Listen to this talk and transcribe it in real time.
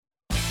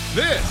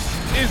This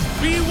is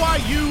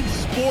BYU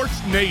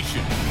Sports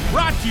Nation,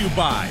 brought to you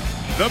by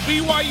the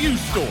BYU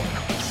Store,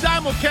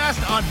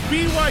 simulcast on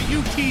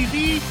BYU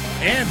TV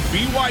and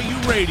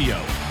BYU Radio.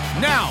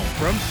 Now,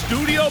 from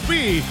Studio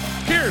B,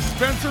 here's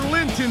Spencer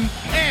Linton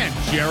and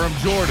Jerem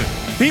Jordan.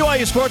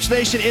 BYU Sports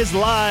Nation is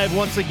live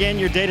once again,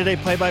 your day-to-day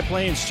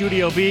play-by-play in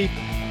Studio B.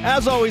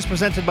 As always,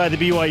 presented by the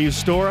BYU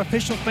Store,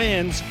 official outfitter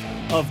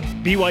of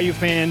BYU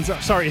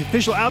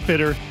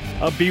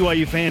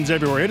fans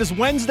everywhere. It is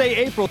Wednesday,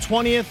 April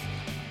 20th.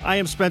 I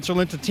am Spencer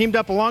Linton, teamed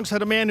up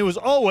alongside a man who is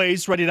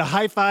always ready to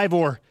high-five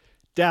or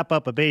dap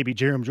up a baby,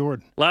 Jerem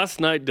Jordan.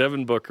 Last night,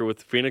 Devin Booker with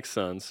the Phoenix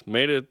Suns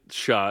made a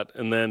shot,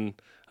 and then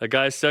a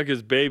guy stuck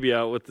his baby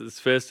out with his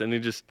fist, and he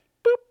just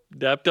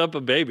dapped up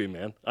a baby,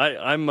 man.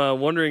 I'm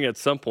wondering at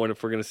some point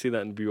if we're going to see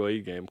that in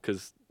BYU game,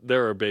 because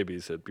there are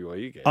babies at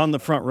BYU games. On the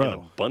front row. In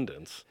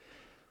abundance.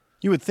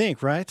 You would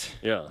think, right?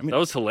 Yeah, that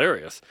was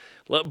hilarious.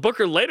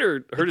 Booker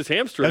later hurt his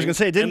hamstring. I was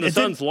going to say, and the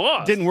Suns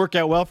lost. Didn't work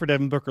out well for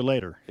Devin Booker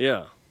later.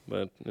 Yeah,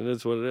 but it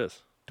is what it is.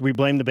 Do we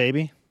blame the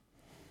baby?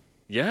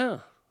 Yeah.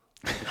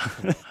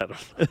 I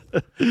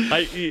don't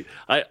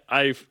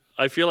know.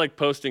 I feel like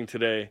posting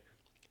today.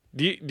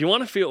 Do you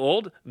want to feel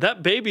old?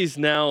 That baby's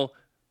now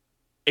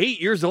 8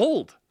 years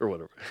old or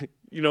whatever.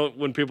 You know,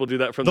 when people do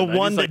that from the 90s,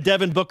 one that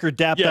Devin Booker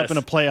dapped up in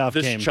a playoff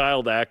game. This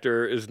child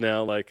actor is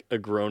now like a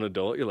grown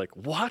adult. You're like,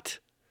 what?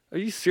 Are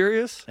you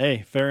serious?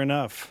 Hey, fair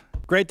enough.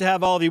 Great to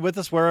have all of you with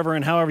us wherever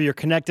and however you're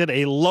connected.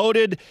 A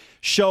loaded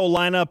show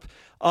lineup.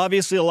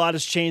 Obviously, a lot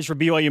has changed for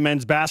BYU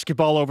men's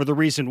basketball over the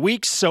recent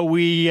weeks, so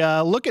we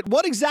look at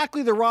what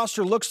exactly the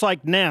roster looks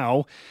like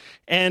now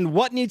and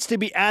what needs to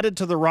be added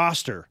to the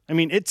roster. I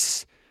mean,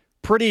 it's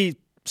pretty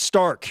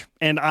stark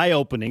and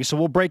eye-opening, so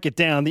we'll break it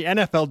down. The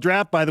NFL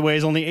draft, by the way,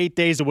 is only 8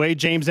 days away.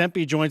 James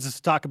Empey joins us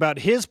to talk about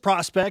his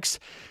prospects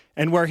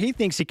and where he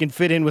thinks he can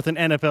fit in with an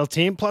NFL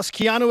team. Plus,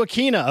 Keanu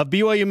Akina of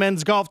BYU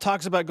Men's Golf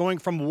talks about going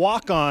from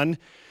walk-on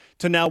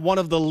to now one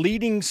of the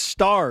leading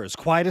stars.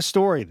 Quite a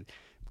story.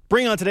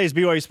 Bring on today's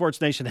BYU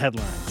Sports Nation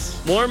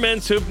headlines. More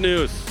men's hoop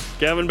news.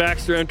 Gavin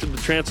Baxter entered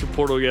the transfer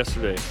portal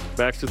yesterday.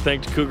 Baxter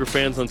thanked Cougar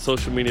fans on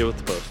social media with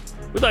the post.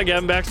 We thought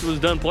Gavin Baxter was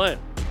done playing.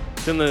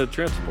 It's in the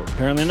transfer portal.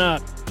 Apparently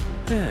not.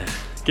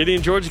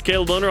 Gideon George and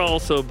Caleb Lohner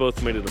also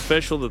both made it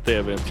official that they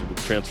have entered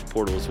the transfer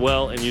portal as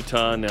well, and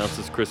Utah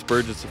announces Chris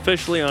Burgess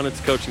officially on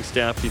its coaching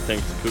staff. He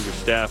thanks the Cougar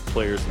staff,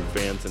 players, and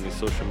fans in his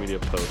social media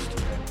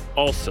post.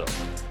 Also,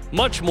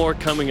 much more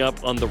coming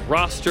up on the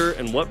roster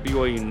and what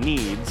BYU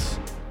needs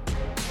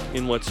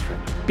in what's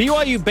trending.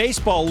 BYU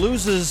baseball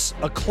loses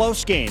a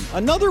close game.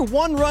 Another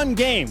one-run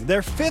game.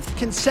 Their fifth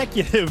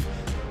consecutive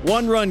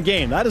one-run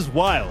game. That is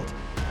wild.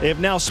 They have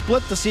now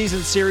split the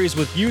season series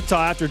with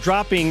Utah after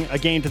dropping a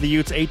game to the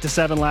Utes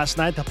 8-7 last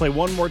night. They'll play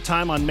one more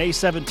time on May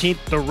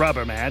 17th, the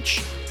rubber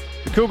match.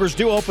 The Cougars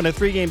do open a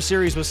three-game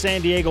series with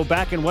San Diego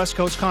back in West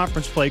Coast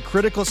Conference play.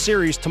 Critical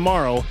series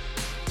tomorrow,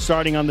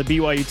 starting on the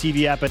BYU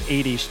TV app at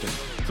 8 Eastern.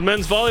 It's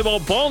men's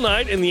volleyball ball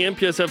night in the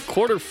MPSF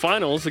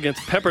quarterfinals against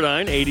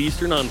Pepperdine, 8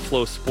 Eastern on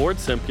Flow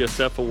Sports.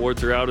 MPSF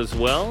awards are out as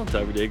well.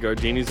 Davide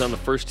Gardini's on the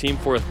first team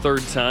for a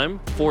third time,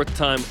 fourth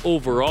time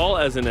overall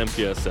as an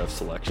MPSF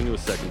selection. He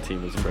was second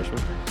team as a freshman.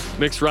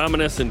 Mix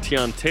Ramanes and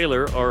Tion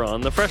Taylor are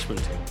on the freshman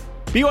team.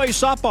 BYU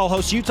softball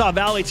hosts Utah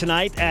Valley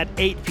tonight at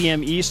 8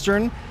 p.m.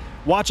 Eastern.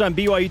 Watch on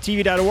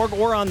BYUtv.org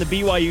or on the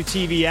BYU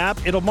TV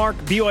app. It'll mark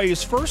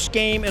BYU's first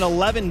game in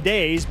 11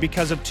 days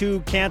because of two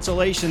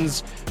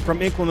cancellations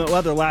from inclement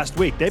weather last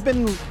week. They've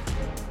been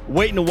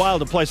waiting a while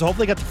to play, so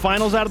hopefully got the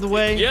finals out of the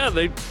way. Yeah,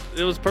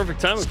 it was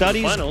perfect timing for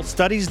the finals.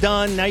 Studies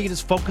done. Now you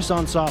just focus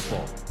on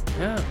softball.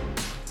 Yeah.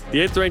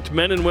 The 8th-ranked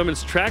men and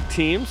women's track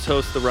teams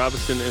host the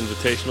Robinson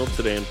Invitational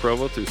today in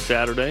Provo through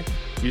Saturday.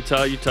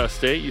 Utah, Utah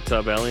State,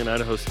 Utah Valley, and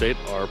Idaho State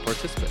are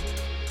participating.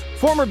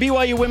 Former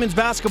BYU women's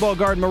basketball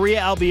guard Maria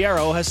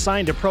Albiero has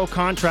signed a pro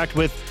contract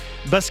with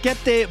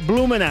Basquete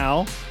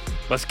Blumenau.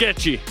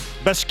 Basquete,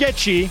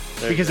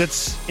 because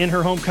it's in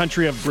her home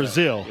country of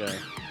Brazil. Yeah.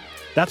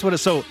 That's what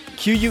it's so.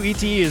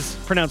 Q-U-E-T is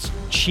pronounced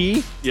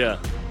chi? Yeah.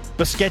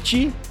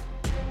 Basquete?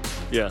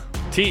 Yeah.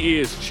 T-E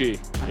is chi.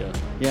 Yeah.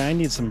 Yeah, I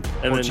need some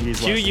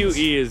Portuguese lessons.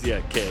 Q-U-E is,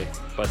 K.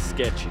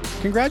 Basquete.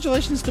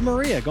 Congratulations to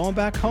Maria going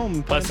back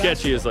home.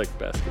 Basquete is like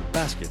basket.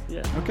 Basket.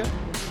 Yeah. Okay.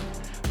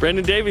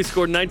 Brandon Davies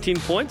scored 19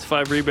 points,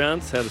 5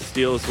 rebounds, had a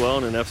steal as well,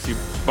 and an FC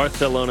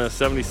Barcelona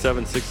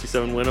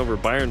 77-67 win over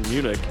Bayern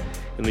Munich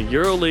in the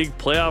EuroLeague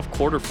playoff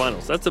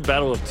quarterfinals. That's a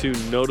battle of two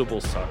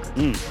notable soccer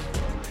teams.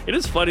 It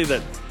is funny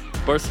that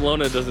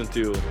Barcelona doesn't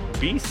do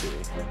BC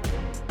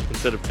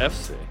instead of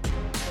FC.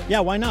 Yeah,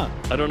 why not?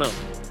 I don't know.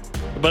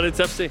 But it's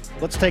FC.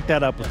 Let's take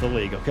that up with the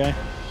league, okay?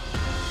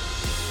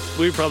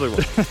 We probably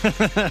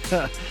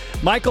will.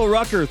 Michael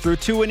Rucker threw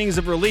 2 innings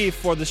of relief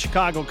for the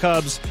Chicago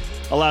Cubs.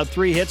 Allowed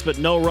 3 hits but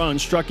no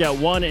runs. Struck out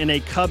 1 in a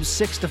Cubs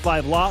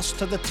 6-5 loss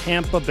to the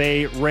Tampa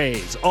Bay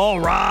Rays.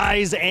 All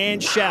rise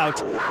and shout.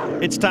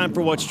 It's time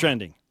for What's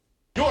Trending.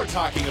 You're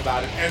talking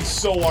about it, and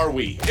so are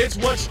we. It's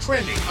What's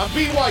Trending on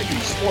BYU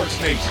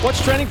Sports Nation.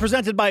 What's Trending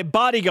presented by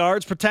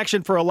Bodyguards.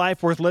 Protection for a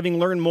life worth living.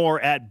 Learn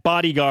more at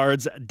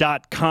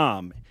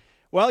bodyguards.com.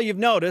 Well, you've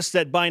noticed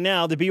that by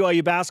now the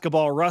BYU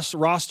basketball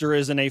roster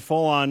is in a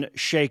full-on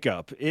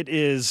shakeup. It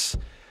is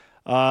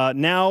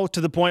now to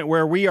the point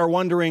where we are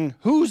wondering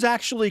who's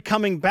actually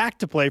coming back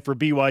to play for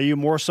BYU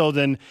more so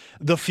than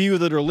the few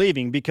that are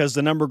leaving, because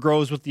the number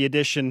grows with the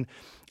addition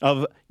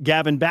of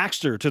Gavin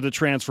Baxter to the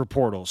transfer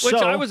portal. Which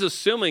I was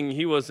assuming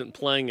he wasn't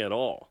playing at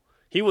all.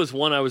 He was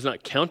one I was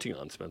not counting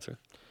on, Spencer.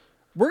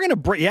 We're going to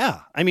break,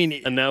 yeah. I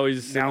mean, and now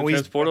he's in the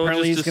transfer portal.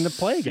 Apparently just he's going to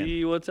play again.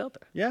 See what's out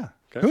there. Yeah.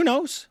 Okay. Who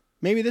knows?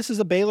 Maybe this is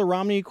a Baylor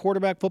Romney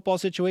quarterback football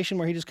situation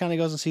where he just kind of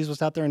goes and sees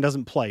what's out there and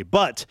doesn't play.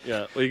 But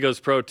yeah, well, he goes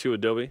pro to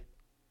Adobe.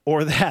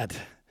 Or that,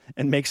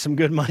 and makes some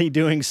good money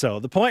doing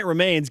so. The point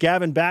remains,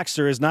 Gavin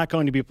Baxter is not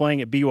going to be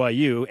playing at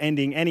BYU,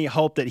 ending any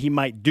hope that he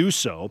might do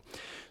so.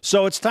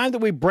 So it's time that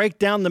we break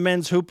down the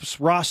men's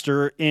hoops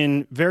roster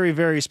in very,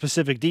 very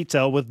specific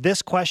detail with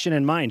this question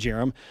in mind,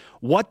 Jerem.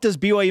 What does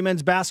BYU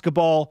men's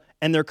basketball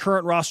and their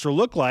current roster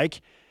look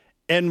like?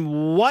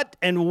 And what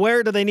and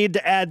where do they need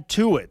to add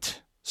to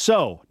it?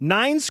 So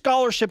 9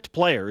 scholarship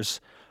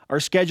players are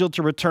scheduled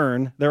to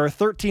return. There are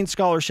 13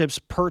 scholarships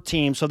per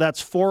team, so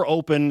that's 4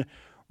 open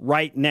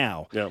right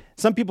now. Yeah.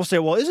 Some people say,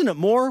 well, isn't it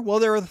more? Well,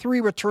 there are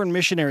 3 return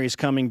missionaries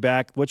coming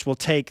back, which will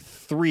take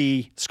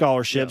 3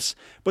 scholarships.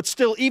 Yeah. But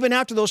still, even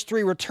after those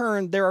 3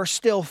 return, there are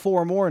still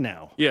 4 more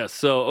now. Yeah,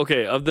 so,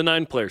 okay, of the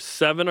 9 players,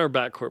 7 are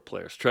backcourt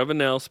players. Trevin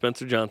Knell,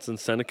 Spencer Johnson,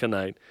 Seneca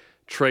Knight,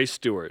 Trey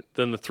Stewart.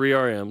 Then the 3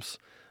 RMs,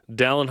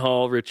 Dallin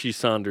Hall, Richie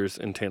Saunders,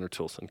 and Tanner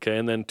Toolson. Okay,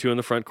 and then 2 in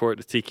the front court,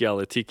 Atiki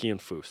Alatiki and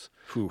Foose.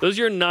 Those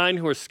are your 9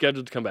 who are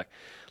scheduled to come back.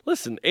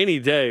 Listen, any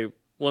day,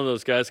 one of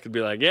those guys could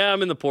be like, yeah,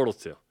 I'm in the portal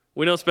too.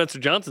 We know Spencer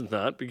Johnson's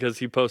not, because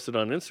he posted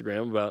on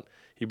Instagram about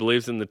he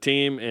believes in the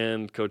team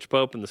and Coach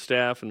Pope and the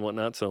staff and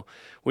whatnot. So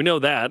we know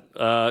that.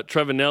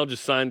 Trevin Knell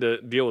just signed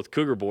a deal with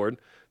Cougar Board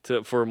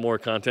for more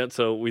content,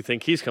 so we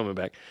think he's coming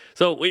back.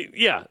 So,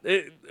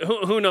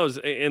 who knows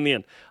in the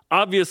end?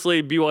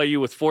 Obviously,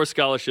 BYU with 4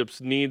 scholarships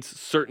needs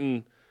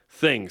certain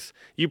things.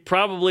 You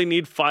probably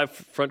need 5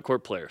 front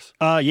court players.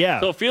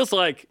 Yeah. So it feels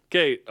like,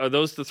 okay, are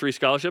those the 3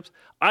 scholarships?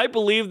 I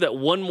believe that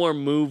one more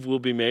move will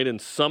be made in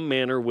some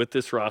manner with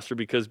this roster,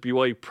 because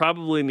BYU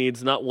probably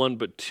needs not 1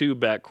 but 2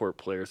 backcourt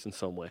players in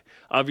some way.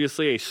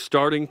 Obviously, a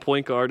starting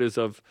point guard is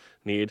of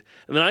need.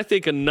 And then I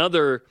think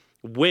another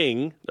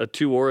wing, a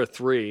 2 or a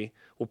 3,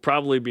 will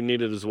probably be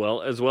needed as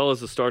well as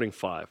the starting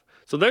 5.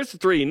 So there's the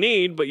 3 you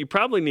need, but you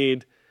probably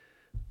need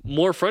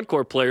more front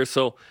court players.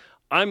 So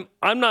I'm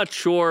not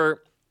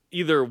sure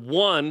either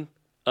one.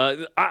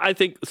 I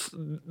think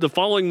the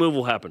following move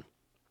will happen.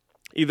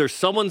 Either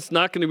someone's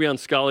not going to be on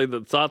Scully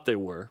that thought they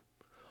were,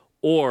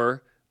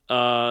 or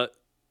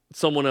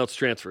someone else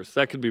transfers.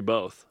 That could be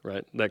both,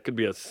 right? That could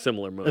be a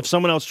similar move. If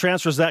someone else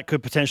transfers, that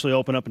could potentially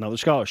open up another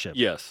scholarship.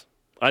 Yes.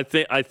 I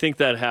think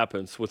that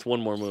happens with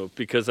one more move,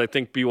 because I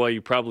think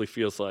BYU probably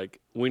feels like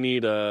we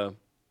need to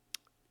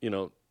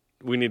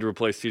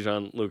replace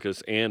Tijon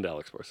Lucas and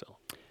Alex Barcelo.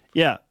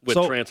 Yeah.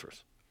 With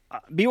transfers.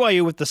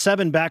 BYU with the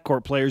 7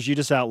 backcourt players you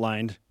just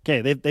outlined,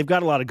 okay, they've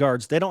got a lot of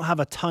guards. They don't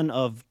have a ton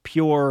of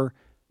pure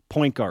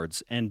point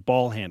guards and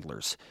ball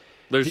handlers.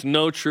 There's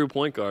no true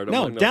point guard.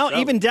 No,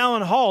 even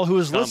Dallin Hall, who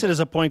is listed as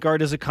a point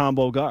guard, is a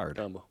combo guard.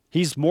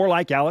 He's more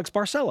like Alex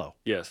Barcelo.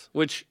 Yes,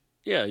 which,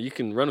 yeah, you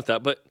can run with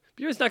that, but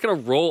BYU's not going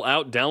to roll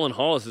out Dallin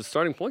Hall as his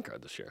starting point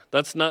guard this year.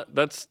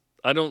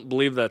 I don't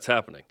believe that's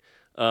happening.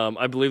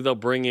 I believe they'll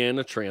bring in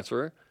a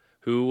transfer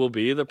who will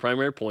be the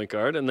primary point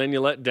guard, and then you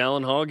let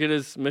Dallin Hall get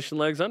his mission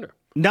legs under.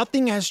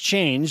 Nothing has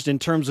changed in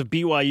terms of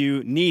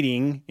BYU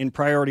needing, in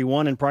priority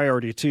 1 and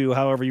priority 2,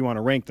 however you want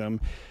to rank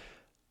them,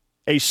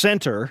 a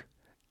center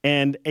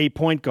and a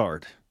point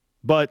guard.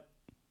 But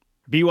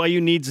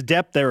BYU needs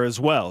depth there as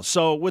well.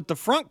 So with the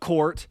front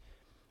court,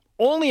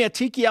 only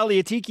Atiki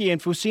Aliatiki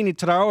and Fusini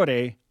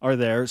Traore are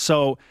there.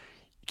 So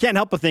you can't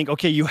help but think,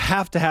 okay, you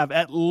have to have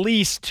at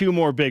least 2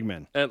 more big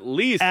men. At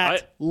least. I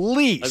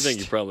think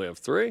you probably have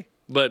 3.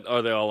 But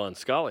are they all on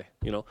Scully?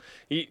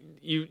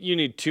 You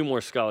need 2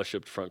 more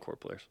scholarship front court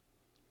players.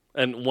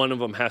 And one of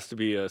them has to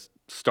be a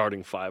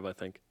starting 5, I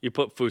think. You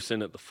put Foose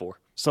in at the 4.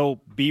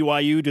 So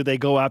BYU, do they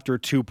go after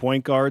 2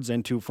 point guards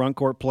and 2 front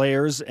court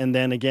players? And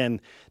then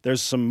again,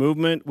 there's some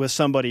movement with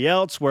somebody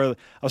else where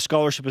a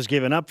scholarship is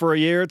given up for a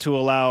year to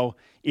allow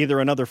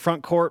either another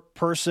front court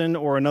person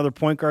or another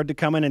point guard to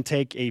come in and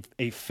take a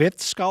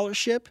 5th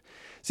scholarship.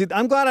 See,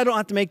 I'm glad I don't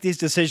have to make these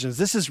decisions.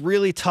 This is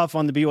really tough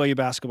on the BYU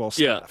basketball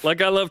staff.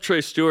 Yeah, I love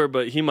Trey Stewart,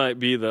 but he might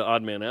be the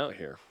odd man out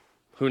here.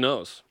 Who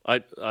knows?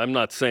 I'm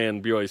not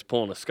saying BYU's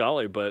pulling a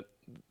Scully, but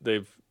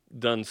they've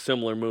done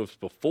similar moves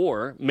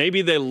before.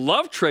 Maybe they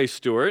love Trey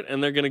Stewart,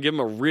 and they're going to give him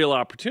a real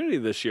opportunity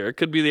this year. It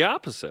could be the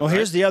opposite. Well,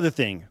 here's the other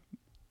thing.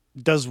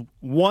 Does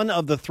one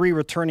of the 3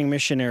 returning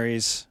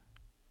missionaries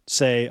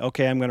say,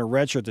 okay, I'm going to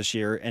redshirt this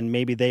year, and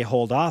maybe they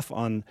hold off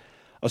on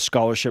a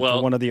scholarship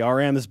for one of the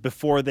RMs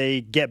before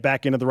they get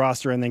back into the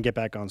roster and then get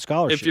back on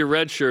scholarship? If you're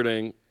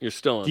redshirting, you're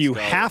still on scholarship. Do you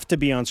scholarship. have to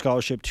be on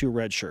scholarship to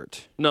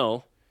redshirt?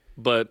 No,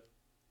 but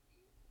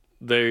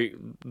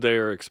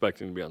they're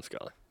expecting to be on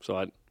scholarship. So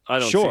I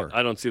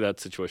don't see that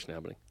situation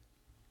happening.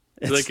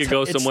 So they could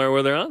go somewhere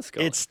where they're on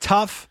scholarship. It's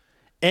tough,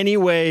 any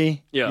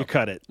way you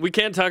cut it. We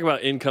can't talk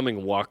about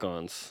incoming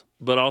walk-ons,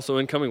 but also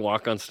incoming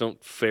walk-ons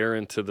don't fare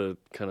into the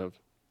kind of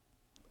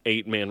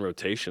 8-man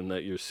rotation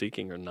that you're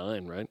seeking, or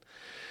 9, right?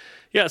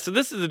 Yeah, so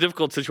this is a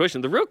difficult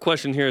situation. The real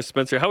question here is,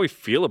 Spencer, how we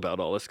feel about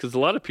all this, because a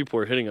lot of people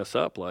are hitting us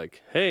up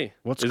like, hey,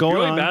 what's is going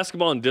BYU on?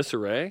 Basketball in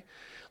disarray?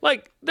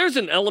 Like, there's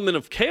an element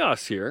of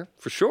chaos here,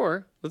 for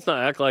sure. Let's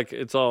not act like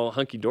it's all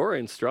hunky-dory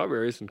and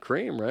strawberries and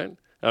cream, right?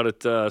 Out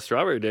at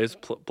Strawberry Days,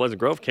 Pleasant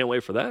Grove. Can't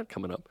wait for that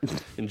coming up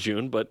in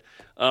June, but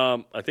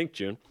I think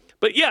June.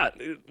 But, yeah,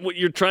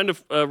 you're trying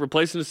to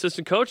replace an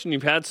assistant coach, and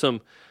you've had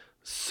some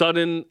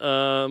sudden,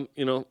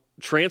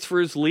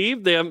 transfers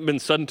leave. They haven't been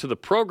sudden to the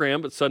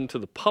program, but sudden to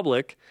the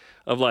public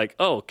of like,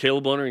 oh,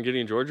 Caleb Lohner and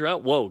Gideon George are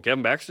out. Whoa,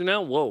 Gavin Baxter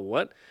now? Whoa,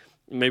 what?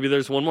 Maybe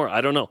there's one more.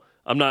 I don't know.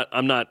 I'm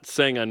not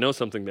saying I know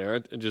something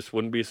there. I just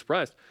wouldn't be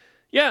surprised.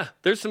 Yeah,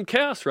 there's some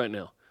chaos right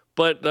now.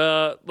 But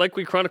like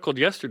we chronicled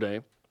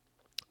yesterday,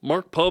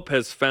 Mark Pope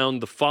has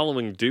found the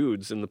following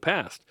dudes in the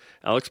past: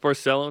 Alex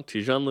Barcelo,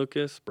 Tijon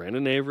Lucas,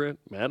 Brandon Averett,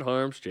 Matt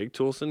Harms, Jake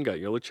Toulson, got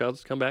Yola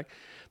Childs to come back.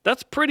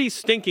 That's pretty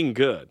stinking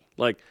good.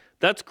 Like,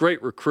 that's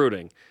great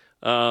recruiting.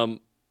 I'm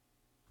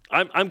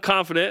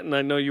confident, and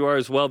I know you are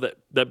as well, that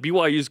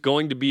BYU is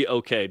going to be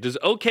okay. Does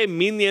okay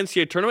mean the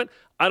NCAA tournament?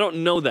 I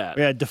don't know that.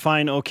 Yeah,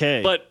 define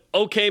okay. But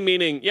okay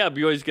meaning, yeah,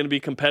 BYU is going to be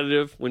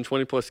competitive, win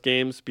 20-plus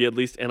games, be at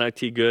least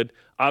NIT good.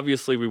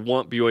 Obviously, we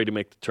want BYU to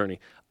make the tourney.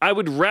 I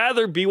would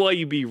rather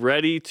BYU be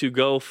ready to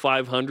go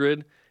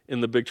 500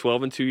 in the Big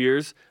 12 in 2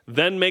 years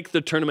than make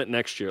the tournament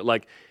next year.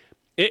 Like,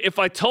 if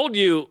I told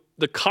you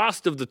the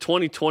cost of the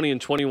 2020 and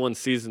 21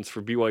 seasons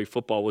for BYU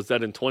football was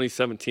that in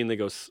 2017 they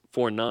go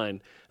 4-9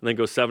 and then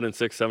go 7-6,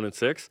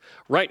 7-6.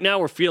 Right now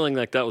we're feeling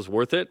like that was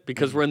worth it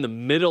because we're in the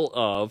middle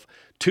of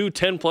 2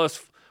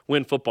 10-plus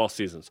win football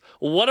seasons.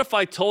 Well, what if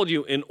I told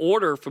you in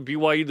order for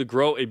BYU to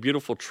grow a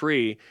beautiful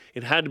tree,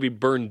 it had to be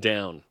burned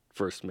down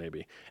first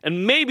maybe?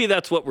 And maybe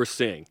that's what we're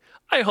seeing.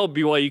 I hope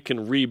BYU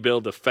can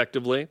rebuild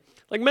effectively.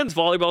 Like men's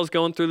volleyball is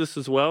going through this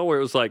as well, where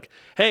it was like,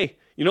 hey,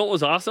 you know what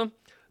was awesome?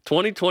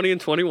 2020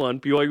 and 21,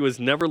 BYU was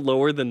never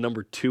lower than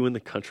number 2 in the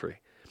country.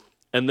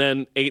 And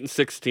then 8 and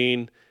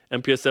 16,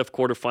 MPSF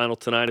quarterfinal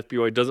tonight. If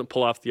BYU doesn't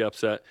pull off the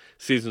upset,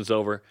 season's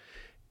over.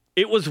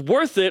 It was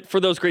worth it for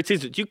those great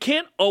seasons. You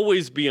can't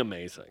always be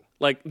amazing.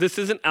 Like, this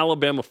isn't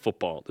Alabama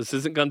football. This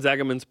isn't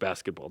Gonzaga men's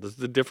basketball. This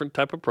is a different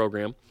type of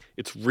program.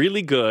 It's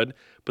really good,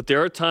 but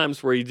there are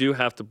times where you do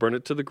have to burn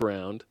it to the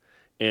ground,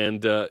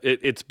 and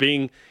it's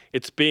being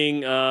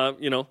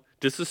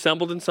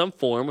disassembled in some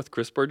form with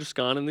Chris Burgess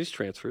gone and these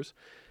transfers.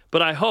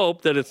 But I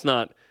hope that it's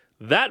not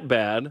that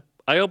bad.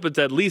 I hope it's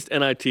at least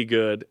NIT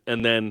good,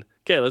 and then,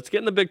 okay, let's get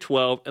in the Big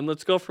 12, and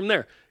let's go from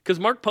there. Because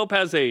Mark Pope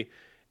has a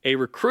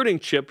recruiting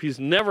chip he's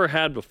never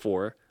had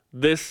before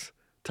this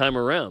time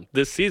around,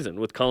 this season,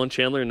 with Colin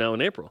Chandler now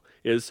in April,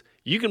 is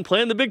you can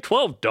play in the Big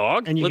 12,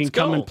 dog. And you can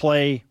come and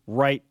play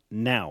right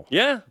now.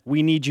 Yeah.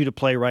 We need you to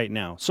play right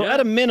now. So at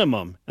a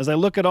minimum, as I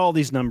look at all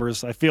these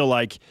numbers, I feel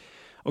like,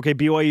 okay,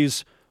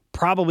 BYU's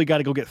probably got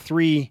to go get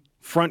 3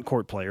 front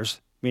court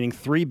players, meaning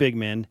 3 big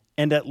men,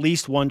 and at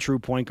least 1 true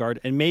point guard.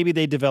 And maybe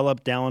they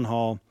develop Dallin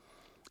Hall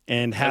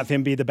and have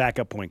him be the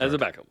backup point guard. As a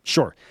backup.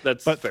 Sure.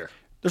 That's fair.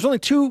 There's only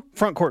 2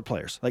 front court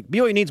players. Like,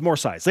 BYU needs more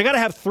size. They got to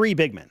have 3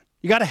 big men.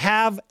 You got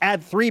to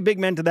add 3 big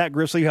men to that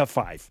group so you have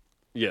 5.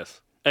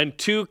 Yes. And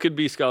 2 could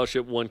be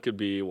scholarship, 1 could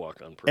be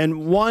walk-on.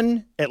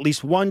 And at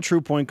least 1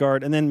 true point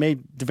guard, and then may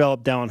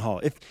develop Dallin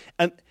Hall.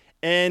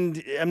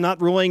 And I'm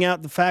not ruling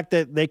out the fact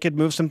that they could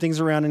move some things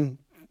around and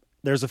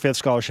there's a 5th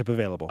scholarship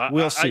available.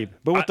 We'll see.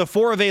 But with the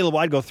 4 available,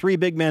 I'd go 3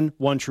 big men,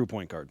 1 true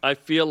point guard. I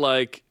feel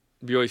like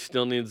BYU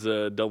still needs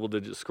a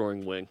double-digit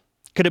scoring wing.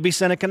 Could it be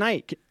Seneca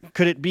Knight?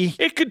 Could it be?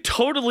 It could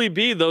totally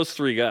be those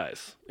 3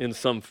 guys in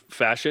some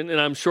fashion, and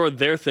I'm sure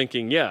they're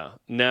thinking, yeah,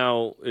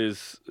 now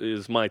is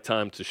my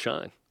time to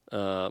shine.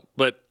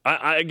 But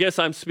I guess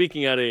I'm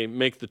speaking at a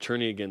make the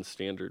tourney again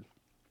standard.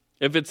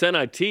 If it's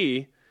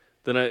NIT,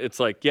 then it's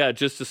like, yeah,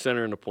 just a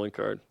center and a point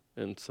guard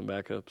and some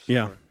backups.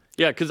 Yeah.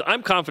 Yeah, because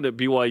I'm confident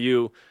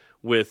BYU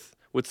with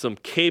some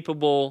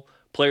capable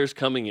players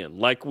coming in,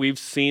 like we've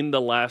seen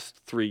the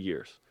last 3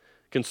 years,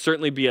 can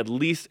certainly be at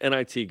least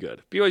NIT good.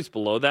 If BYU's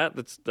below that,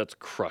 that's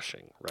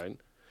crushing, right?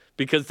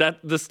 Because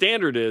the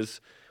standard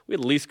is we at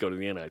least go to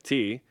the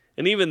NIT,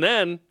 and even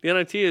then, the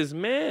NIT is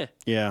meh.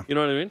 Yeah. You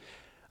know what I mean?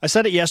 I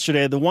said it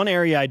yesterday. The one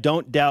area I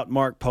don't doubt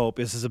Mark Pope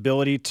is his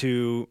ability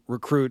to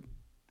recruit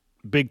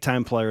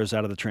big-time players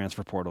out of the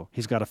transfer portal.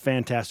 He's got a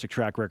fantastic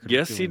track record.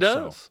 Yes, he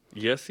does. So.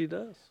 Yes, he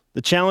does.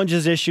 The challenge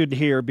is issued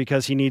here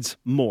because he needs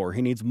more.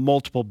 He needs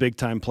multiple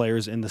big-time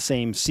players in the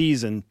same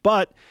season.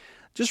 But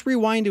just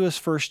rewind to his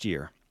first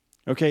year.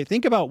 Okay,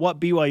 think about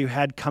what BYU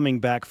had coming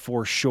back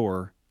for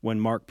sure when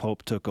Mark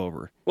Pope took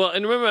over. Well,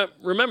 and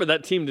remember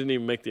that team didn't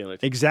even make the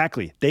NIT.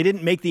 Exactly. They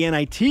didn't make the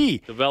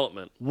NIT.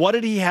 Development. What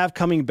did he have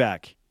coming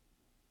back?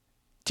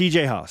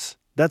 TJ Haas.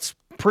 That's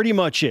pretty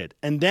much it.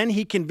 And then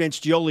he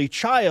convinced Yoeli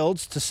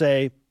Childs to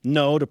say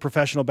no to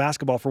professional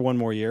basketball for 1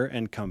 more year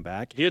and come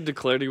back. He had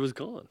declared he was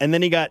gone. And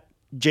then he got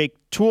Jake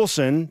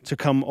Toolson to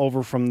come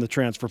over from the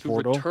transfer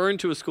portal. Return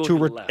to a school he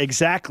left.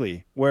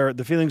 Exactly, where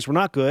the feelings were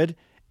not good,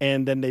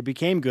 and then they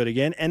became good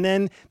again. And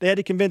then they had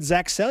to convince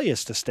Zach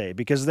Seljaas to stay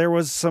because there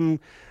was an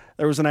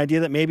idea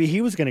that maybe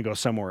he was going to go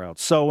somewhere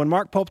else. So when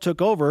Mark Pope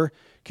took over,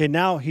 okay,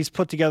 now he's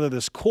put together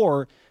this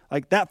core.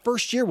 Like, that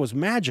first year was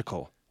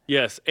magical.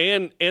 Yes,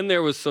 and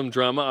there was some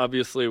drama,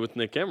 obviously, with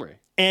Nick Emery.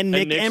 And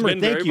Nick Nick's Emery,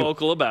 been very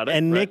vocal about it.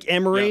 And right? Nick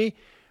Emery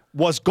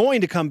was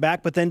going to come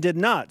back, but then did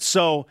not.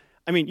 So,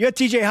 I mean, you had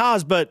TJ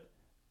Haas, but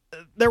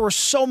there were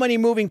so many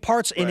moving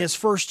parts in his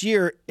first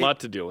year. A lot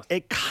to deal with.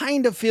 It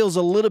kind of feels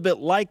a little bit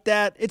like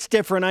that. It's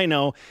different, I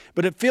know,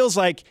 but it feels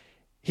like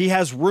he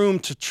has room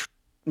to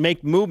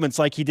make movements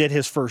like he did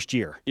his first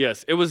year.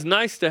 Yes, it was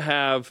nice to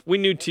have. We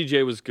knew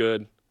TJ was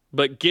good,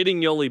 but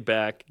getting Yoli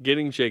back,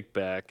 getting Jake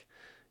back,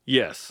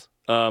 yes.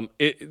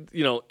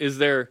 Is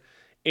there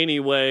any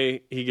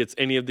way he gets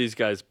any of these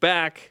guys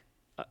back,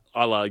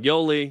 a la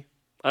Yoli?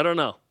 I don't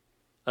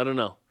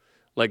know.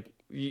 Like,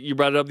 you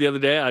brought it up the other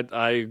day.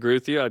 I agree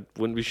with you. I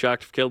wouldn't be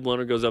shocked if Caleb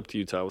Lohner goes up to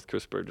Utah with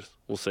Chris Burgess.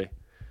 We'll see.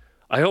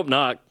 I hope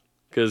not,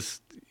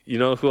 because you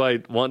know who I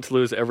want to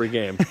lose every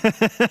game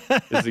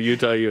is the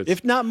Utah Utes.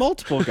 If not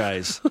multiple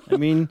guys. I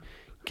mean,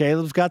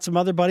 Caleb's got some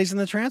other buddies in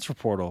the transfer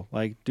portal.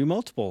 Like, do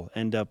multiple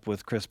end up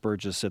with Chris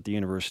Burgess at the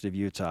University of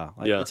Utah?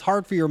 Like, it's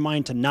hard for your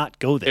mind to not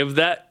go there. If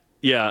that,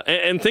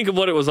 and think of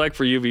what it was like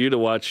for UVU to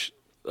watch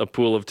a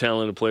pool of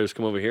talented players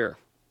come over here.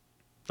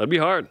 That'd be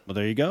hard. Well,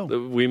 there you go.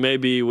 We may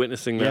be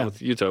witnessing that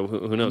with Utah.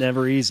 Who knows?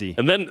 Never easy.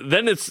 And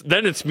then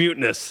it's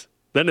mutinous.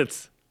 Then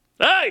it's,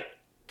 hey!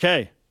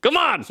 Okay. Come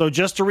on! So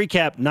just to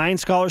recap, 9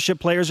 scholarship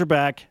players are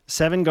back,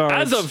 7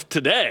 guards. As of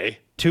today.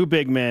 2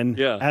 big men.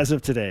 Yeah. As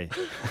of today.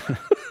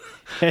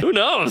 Who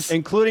knows?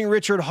 Including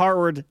Richard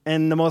Harward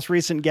and the most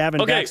recent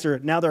Gavin Baxter.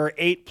 Now there are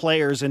 8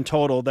 players in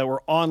total that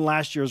were on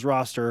last year's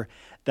roster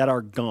that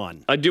are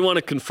gone. I do want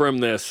to confirm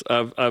this.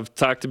 I've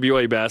talked to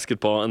BYU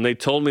basketball, and they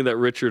told me that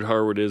Richard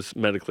Harward is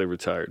medically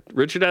retired.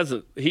 Richard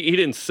hasn't. He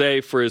didn't say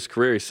for his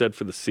career. He said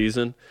for the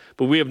season.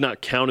 But we have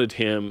not counted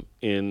him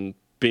in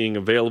being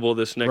available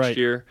this next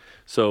year.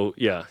 So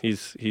yeah,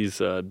 he's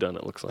done.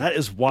 It looks like that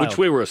is wild. Which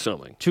we were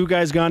assuming. 2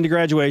 guys gone to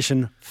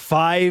graduation,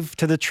 5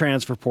 to the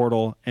transfer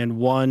portal, and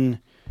 1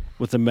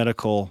 with a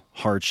medical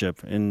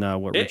hardship in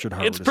Richard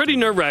Harward. It's pretty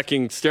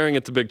nerve-wracking staring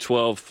at the Big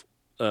 12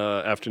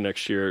 after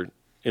next year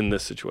in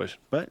this situation.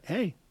 But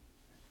hey,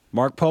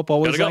 Mark Pope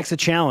always likes a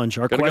challenge.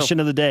 Our question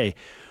of the day.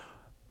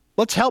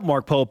 Let's help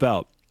Mark Pope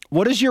out.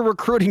 What is your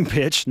recruiting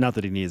pitch, not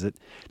that he needs it,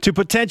 to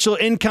potential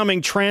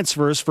incoming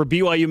transfers for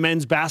BYU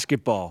men's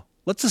basketball?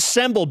 Let's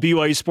assemble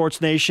BYU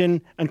Sports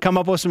Nation and come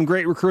up with some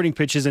great recruiting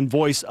pitches and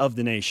voice of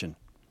the nation.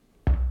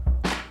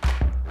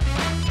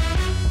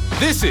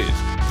 This is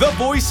the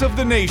voice of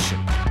the nation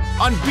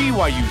on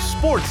BYU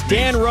Sports Nation.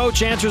 Dan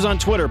Roach answers on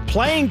Twitter,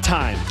 playing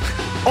time.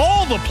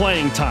 All the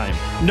playing time.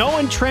 No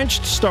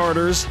entrenched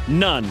starters,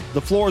 none.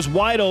 The floor is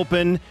wide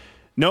open.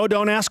 No,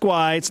 don't ask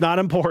why. It's not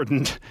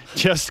important.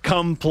 Just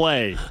come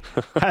play.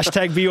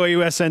 Hashtag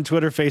BYUSN,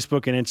 Twitter,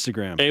 Facebook, and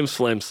Instagram. Ames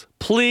Flames,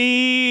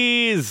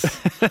 please.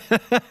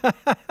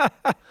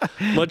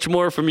 Much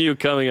more from you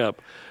coming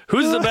up.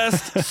 Who's the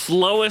best,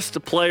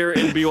 slowest player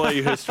in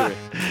BYU history?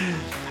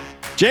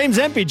 James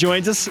Empey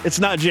joins us. It's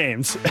not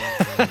James.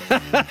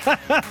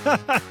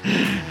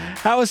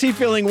 How is he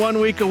feeling 1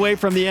 week away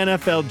from the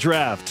NFL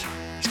draft?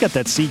 He's got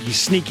that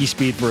sneaky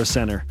speed for a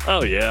center.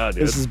 Oh, yeah,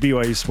 dude. This is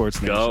BYU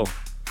Sports Nation. Go.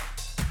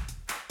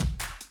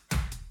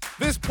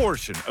 This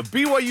portion of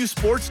BYU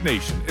Sports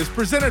Nation is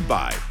presented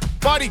by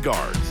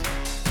Bodyguards,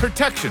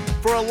 protection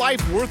for a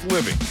life worth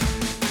living.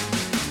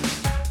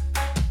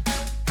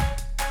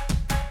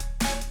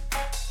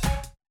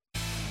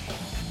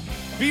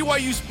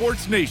 BYU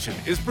Sports Nation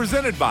is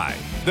presented by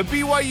the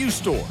BYU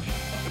Store,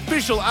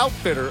 official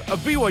outfitter of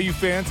BYU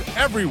fans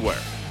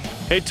everywhere.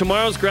 Hey,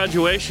 tomorrow's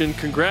graduation,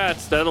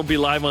 congrats. That'll be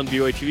live on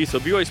BYU TV. So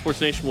BYU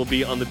Sports Nation will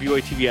be on the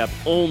BYU TV app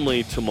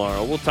only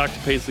tomorrow. We'll talk to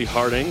Paisley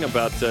Harding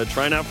about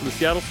trying out for the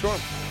Seattle Storm.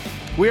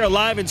 We are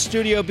live in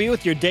Studio B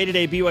with your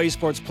day-to-day BYU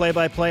Sports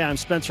play-by-play. I'm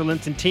Spencer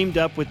Linton, teamed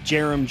up with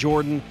Jerem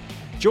Jordan.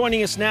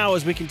 Joining us now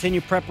as we continue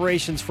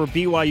preparations for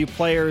BYU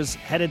players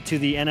headed to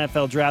the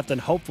NFL draft and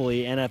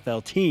hopefully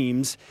NFL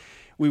teams,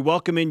 we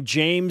welcome in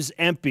James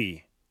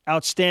Empey,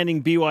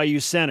 outstanding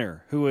BYU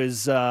center, who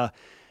is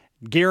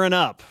gearing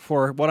up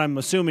for what I'm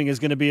assuming is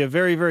going to be a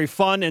very, very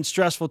fun and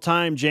stressful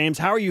time. James,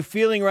 how are you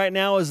feeling right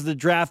now as the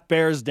draft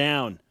bears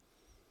down?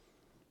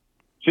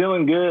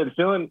 Feeling good,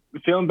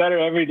 feeling better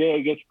every day.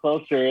 It gets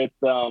closer. It's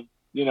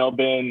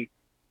been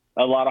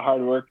a lot of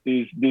hard work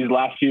these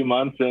last few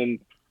months, and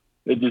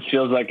it just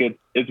feels like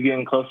it's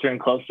getting closer and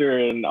closer,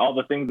 and all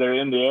the things that are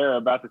in the air are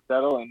about to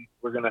settle, and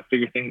we're gonna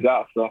figure things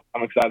out. So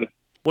I'm excited.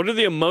 What are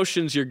the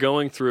emotions you're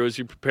going through as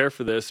you prepare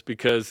for this?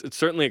 Because it's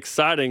certainly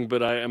exciting,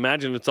 but I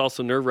imagine it's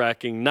also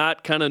nerve-wracking,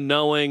 not kind of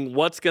knowing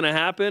what's going to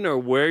happen or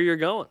where you're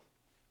going.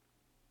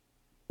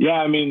 Yeah,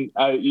 I mean,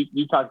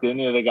 you talk to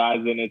any of the guys,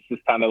 and it's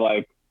just kind of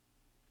like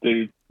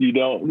you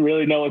don't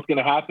really know what's going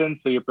to happen,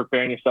 so you're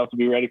preparing yourself to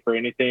be ready for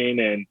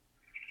anything.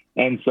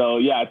 And so,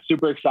 yeah, it's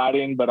super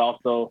exciting, but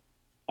also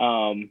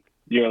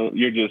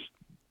you're just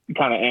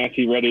kind of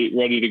antsy,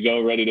 ready to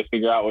go, ready to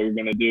figure out what you're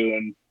going to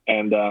do.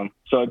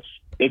 So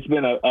it's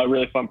been a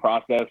really fun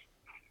process.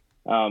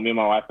 Me and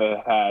my wife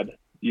have had,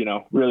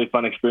 really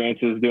fun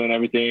experiences doing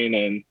everything,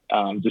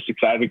 and just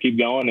excited to keep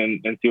going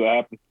and see what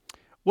happens.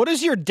 What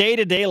is your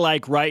day-to-day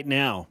like right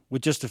now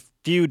with just a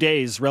few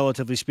days,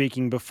 relatively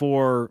speaking,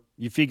 before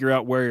you figure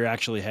out where you're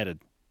actually headed?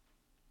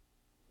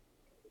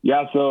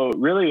 Yeah, so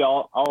really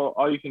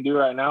all you can do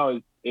right now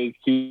is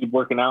keep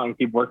working out and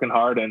keep working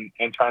hard and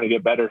trying to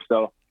get better.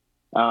 So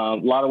a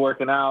lot of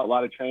working out, a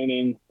lot of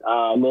training,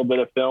 a little bit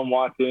of film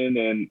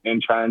watching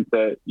and trying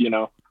to,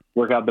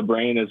 work out the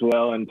brain as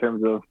well in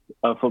terms of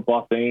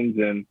football things,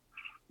 and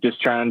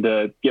just trying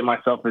to get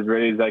myself as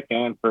ready as I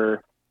can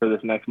for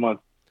this next month.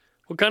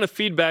 What kind of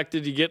feedback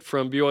did you get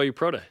from BYU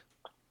Pro Day?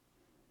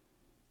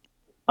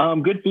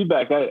 Good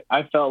feedback.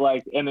 I felt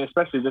like, and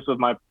especially just with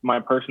my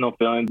personal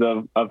feelings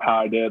of how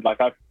I did, like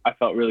I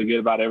felt really good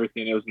about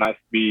everything. It was nice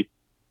to be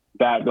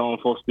back going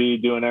full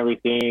speed, doing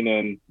everything.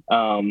 And,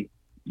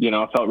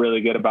 I felt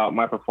really good about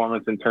my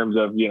performance in terms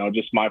of,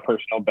 just my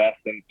personal best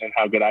and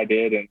how good I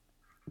did.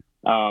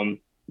 And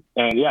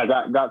yeah,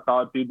 got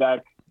solid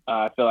feedback.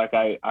 I feel like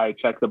I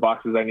checked the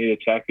boxes I need to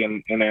check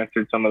and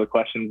answered some of the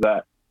questions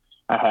that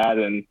I had,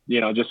 and,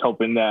 just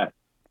hoping that,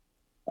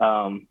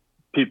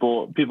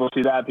 people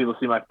see that, people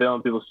see my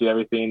film, people see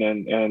everything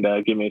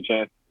and give me a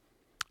chance.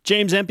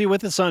 James Empey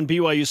with us on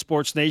BYU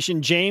Sports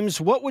Nation.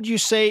 James, what would you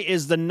say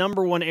is the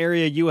number one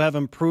area you have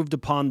improved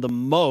upon the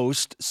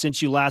most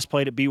since you last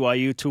played at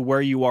BYU to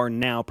where you are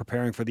now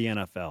preparing for the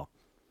NFL?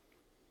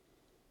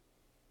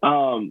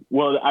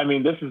 Well, I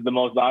mean, this is the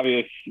most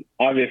obvious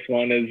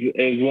one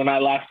is when I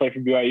last played for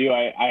BYU,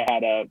 I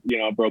had a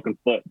broken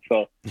foot.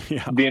 So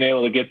being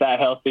able to get that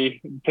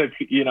healthy took,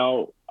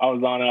 I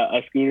was on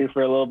a scooter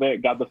for a little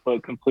bit, got the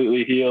foot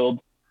completely healed,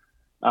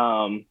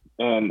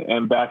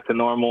 and back to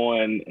normal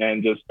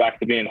and just back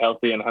to being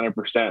healthy and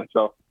 100%.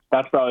 So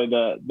that's probably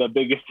the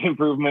biggest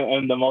improvement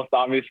and the most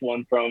obvious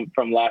one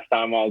from last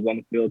time I was on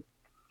the field.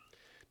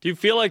 Do you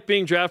feel like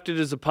being drafted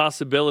is a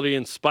possibility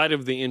in spite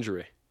of the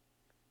injury?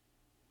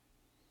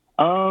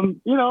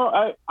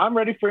 I'm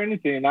ready for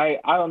anything. I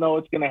don't know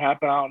what's going to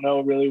happen. I don't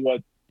know really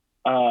what,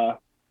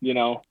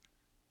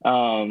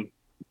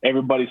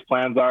 everybody's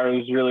plans are.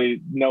 There's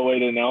really no way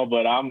to know,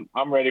 but I'm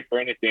ready for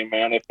anything,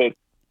 man.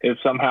 If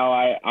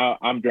somehow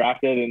I'm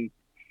drafted, and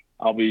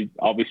I'll be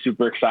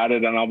super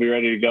excited and I'll be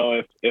ready to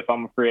go. If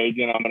I'm a free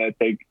agent, I'm going to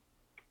take,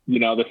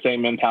 the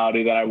same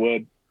mentality that I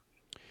would,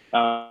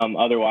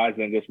 otherwise,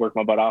 and just work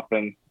my butt off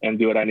and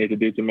do what I need to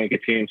do to make a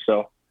team.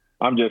 So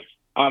I'm just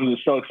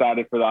so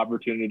excited for the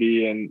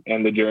opportunity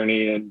and the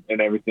journey and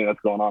everything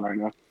that's going on right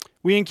now.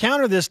 We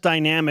encounter this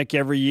dynamic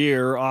every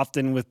year,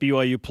 often with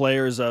BYU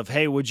players of,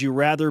 hey, would you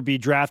rather be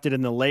drafted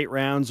in the late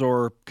rounds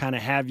or kind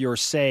of have your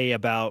say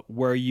about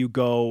where you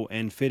go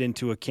and fit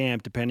into a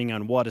camp depending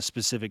on what a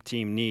specific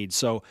team needs?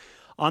 So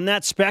on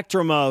that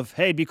spectrum of,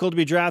 hey, it'd be cool to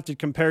be drafted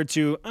compared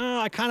to,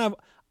 I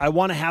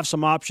want to have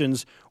some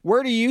options,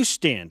 where do you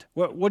stand?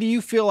 What do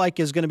you feel like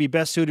is going to be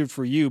best suited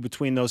for you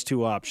between those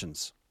two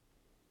options?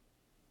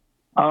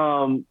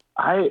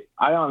 I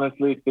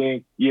honestly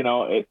think,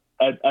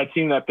 a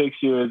team that picks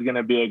you is going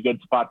to be a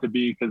good spot to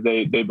be because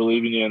they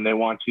believe in you and they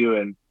want you.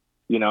 And,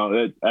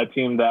 a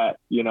team that,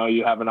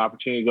 you have an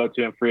opportunity to go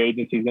to in free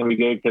agency is going to be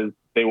good because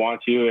they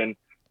want you and,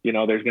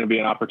 there's going to be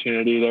an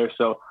opportunity there.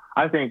 So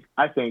I think,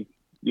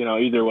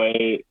 either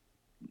way,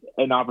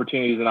 an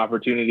opportunity is an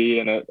opportunity,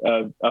 and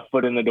a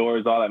foot in the door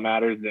is all that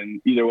matters.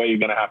 And either way, you're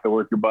going to have to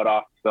work your butt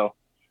off. So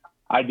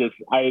I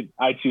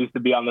choose to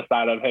be on the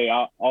side of, hey,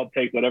 I'll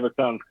take whatever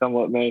comes, come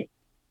what may.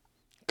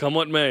 Come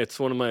what may. It's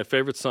one of my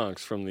favorite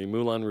songs from the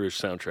Moulin Rouge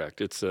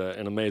soundtrack. It's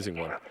an amazing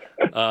one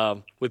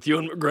with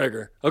Ewan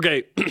McGregor.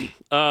 Okay,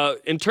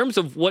 in terms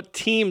of what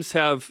teams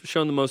have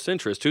shown the most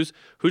interest,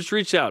 who's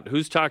reached out?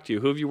 Who's talked to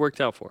you? Who have you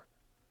worked out for?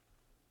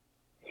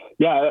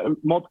 Yeah,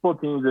 multiple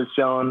teams have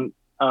shown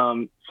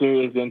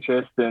serious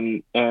interest,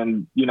 and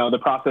the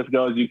process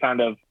goes, you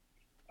kind of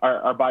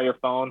are by your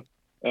phone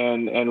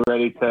and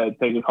ready to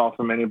take a call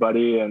from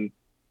anybody. And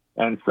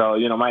so,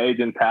 my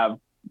agents have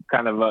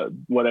kind of a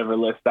whatever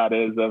list that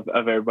is of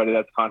everybody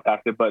that's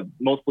contacted, but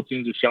multiple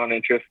teams have shown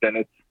interest, and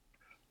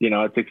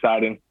it's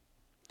exciting.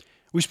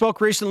 We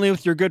spoke recently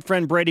with your good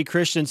friend Brady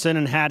Christensen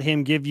and had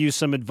him give you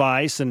some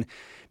advice. And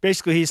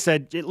basically he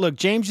said, look,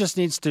 James just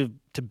needs to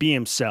be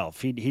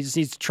himself. He just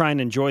needs to try and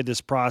enjoy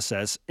this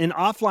process. In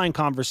offline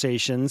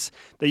conversations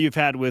that you've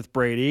had with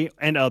Brady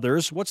and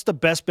others, what's the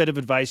best bit of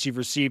advice you've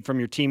received from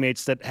your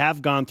teammates that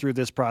have gone through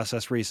this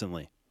process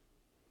recently?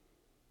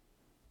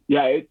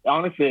 Yeah,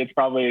 honestly, it's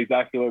probably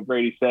exactly what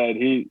Brady said.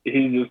 He's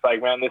just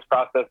like, man, this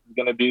process is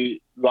going to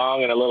be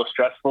long and a little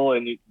stressful.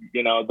 And,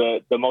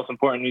 the most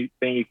important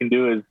thing you can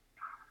do is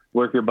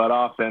work your butt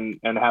off and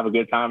have a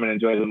good time and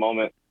enjoy the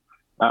moment.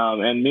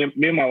 And me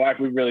and my wife,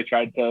 we've really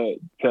tried to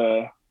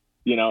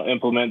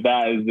implement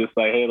that. Is just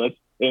like, hey, let's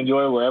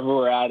enjoy wherever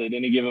we're at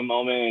any given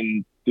moment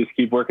and just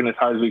keep working as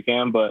hard as we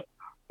can, but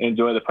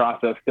enjoy the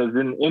process. Because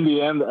in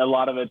the end, a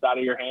lot of it's out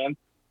of your hands.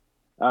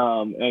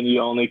 and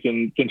you only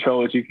can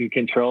control what you can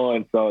control.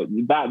 And so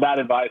that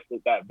advice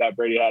that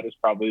Brady had is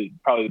probably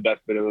the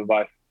best bit of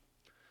advice.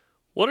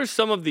 What are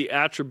some of the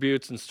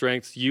attributes and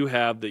strengths you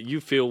have that you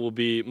feel will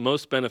be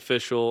most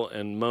beneficial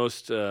and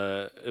most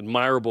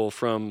admirable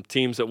from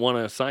teams that want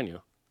to assign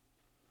you?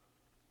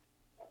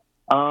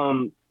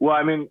 Well,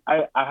 I mean,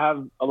 I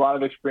have a lot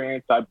of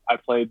experience. I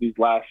played these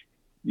last,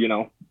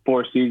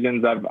 4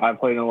 seasons. I've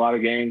played in a lot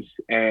of games,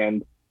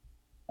 and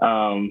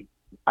I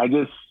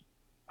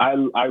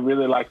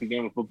really like the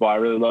game of football. I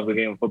really love the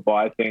game of football.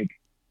 I think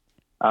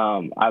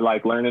I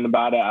like learning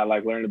about it. I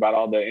like learning about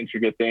all the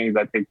intricate things.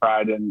 I take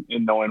pride in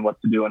knowing what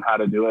to do and how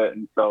to do it.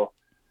 And so,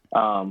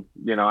 I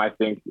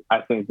think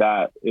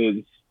that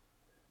is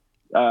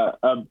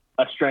a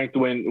strength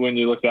when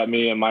you look at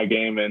me and my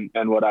game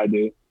and what I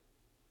do.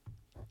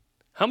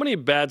 How many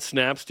bad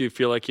snaps do you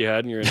feel like you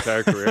had in your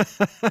entire career?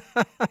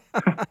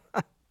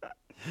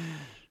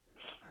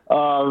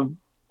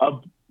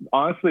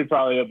 Honestly,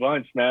 probably a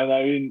bunch, man.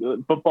 I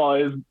mean, football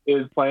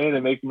is playing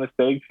and making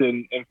mistakes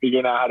and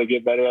figuring out how to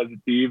get better as a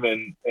team,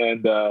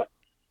 and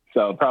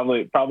so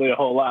probably a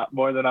whole lot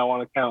more than I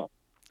want to count.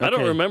 I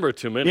don't remember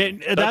too many.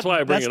 Yeah, that's why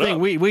I bring it up.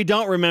 We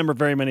don't remember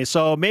very many.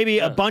 So maybe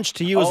a bunch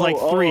to you is like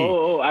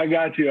 3. I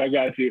got you.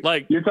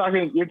 Like you're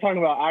talking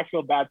about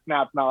actual bad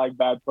snaps, not like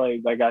bad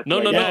plays. I got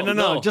you.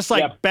 No. Just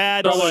like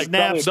bad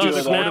snaps. So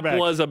the snap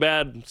was a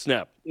bad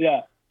snap.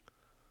 Yeah,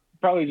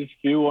 probably just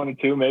a few, 1 or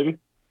 2 maybe.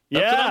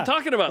 That's what I'm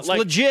talking about. It's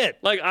legit.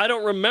 Like I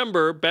don't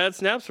remember bad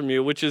snaps from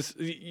you, which is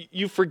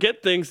you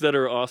forget things that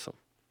are awesome.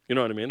 You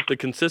know what I mean? The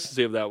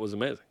consistency of that was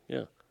amazing.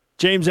 Yeah.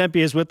 James Empey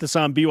is with us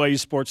on BYU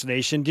Sports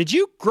Nation. Did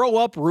you grow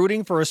up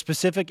rooting for a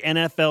specific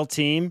NFL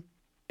team?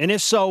 And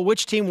if so,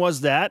 which team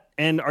was that?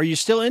 And are you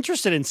still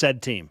interested in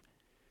said team?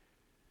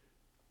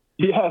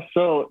 Yeah,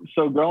 so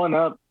growing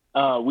up,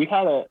 we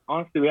had a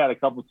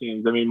couple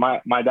teams. I mean,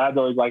 my dad's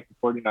always liked the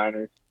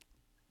 49ers.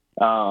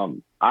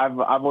 I've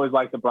always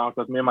liked the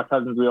Broncos. Me and my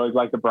cousins, we always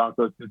liked the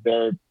Broncos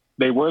because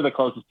they were the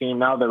closest team.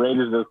 Now the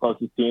Raiders are the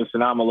closest team. So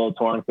now I'm a little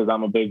torn because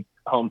I'm a big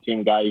home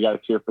team guy. You got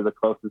to cheer for the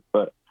closest,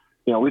 but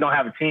we don't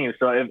have a team.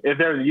 So if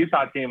there was a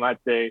Utah team, I'd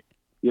say,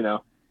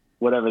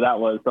 whatever that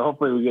was. So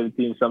hopefully we get a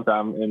team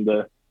sometime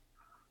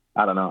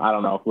I don't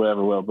know if we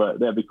ever will, but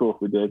that'd be cool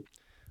if we did.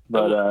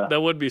 But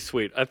that would be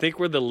sweet. I think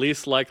we're the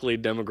least likely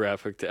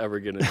demographic to ever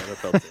get an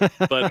NFL team.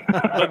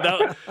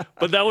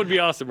 but that would be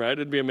awesome, right?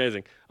 It'd be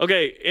amazing.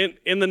 Okay,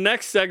 in the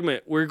next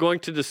segment, we're going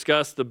to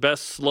discuss the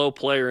best slow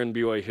player in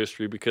BYU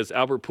history because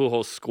Albert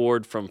Pujols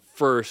scored from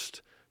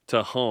first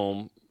to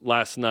home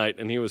last night,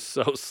 and he was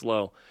so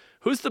slow.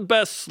 Who's the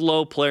best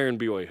slow player in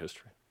BYU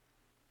history?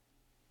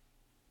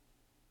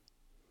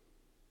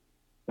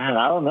 Man,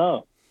 I don't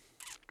know.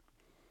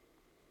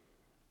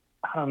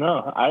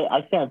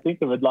 I can't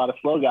think of a lot of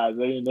slow guys.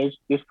 I mean, there's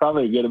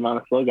probably a good amount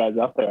of slow guys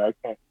out there. I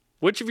can't.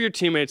 Which of your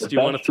teammates do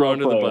you want to throw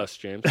under the bus,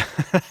 James?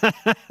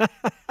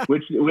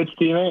 Which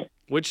teammate?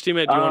 Which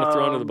teammate do you want to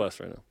throw under the bus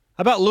right now?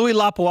 How about Louis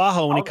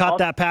Lapuaho when he caught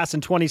that pass in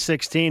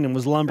 2016 and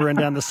was lumbering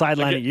down the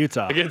sideline at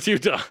Utah? Against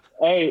Utah.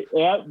 Hey,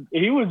 yeah,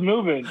 he was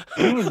moving.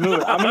 I'm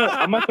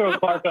gonna throw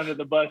Clark under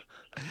the bus.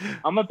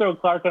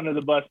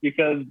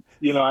 Because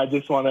I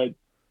just want to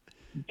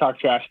talk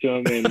trash to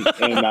him and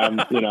I'm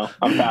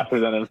faster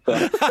than him.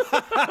 So.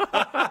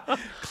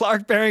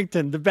 Clark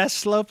Barrington, the best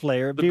slow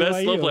player at BYU. The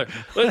best slow player.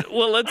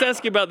 Well, let's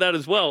ask you about that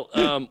as well.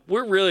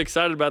 We're really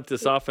excited about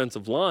this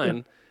offensive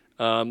line.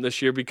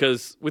 This year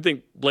because we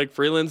think Blake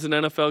Freeland's an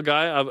NFL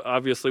guy.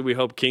 Obviously, we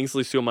hope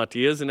Kingsley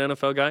Suamataia is an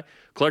NFL guy.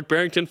 Clark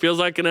Barrington feels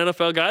like an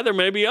NFL guy. There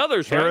may be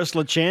others, Harris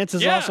right? LaChance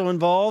is also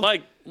involved.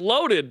 Like,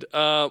 loaded.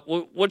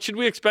 What should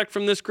we expect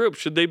from this group?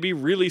 Should they be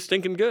really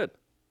stinking good?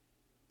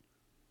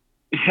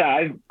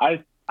 Yeah,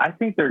 I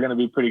think they're going to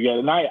be pretty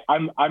good.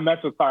 And I mess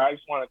with Clark.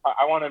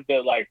 I want him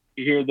to,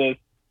 hear this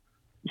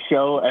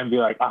show and be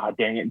like,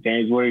 dang it,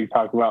 James, what are you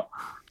talking about?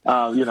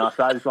 So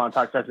I just want to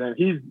talk to him.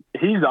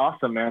 He's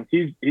awesome, man.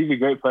 He's a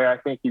great player. I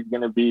think he's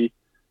going to be,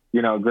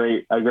 a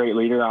great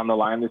leader on the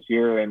line this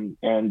year. And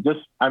just,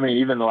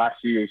 even the last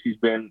few years, he's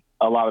been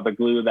a lot of the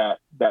glue that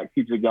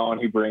keeps it going.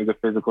 He brings a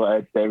physical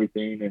edge to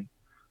everything. And,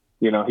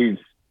 he's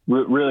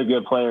really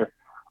good player.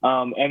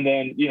 And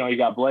then, you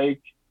got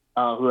Blake,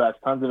 who has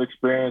tons of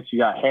experience. You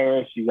got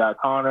Harris, you got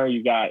Connor,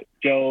 you got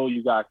Joe,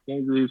 you got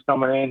Kingsley who's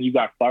coming in. You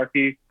got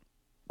Clarky.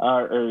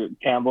 Or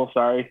Campbell,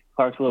 sorry,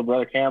 Clark's little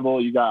brother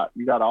Campbell. You got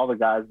all the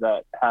guys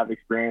that have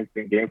experience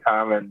in game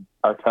time and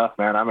are tough,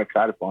 man. I'm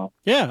excited for them.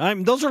 Yeah,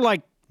 those are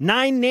like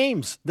 9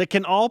 names that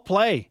can all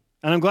play,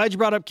 and I'm glad you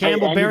brought up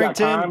Campbell,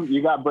 Barrington.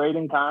 You got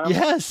Braden Time.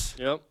 Yes.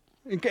 Yep.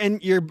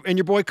 And your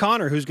boy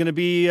Connor, who's going to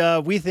be,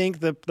 we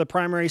think, the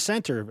primary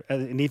center,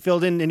 and he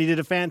filled in and he did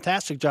a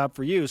fantastic job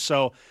for you.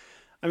 So,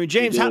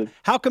 James,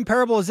 how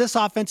comparable is this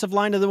offensive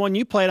line to the one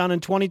you played on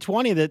in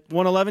 2020 that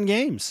won 11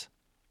 games?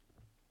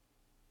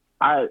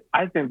 I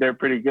think they're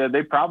pretty good.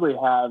 They probably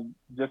have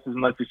just as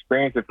much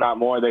experience, if not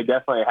more. They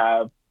definitely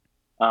have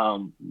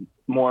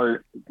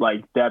more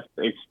depth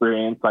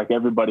experience.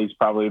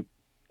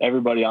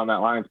 Everybody on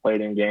that line's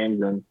played in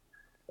games and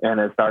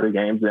has started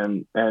games.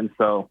 And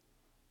so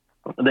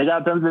they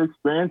got tons of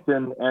experience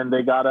and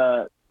they got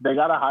a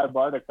high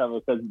bar to cover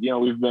because, you know,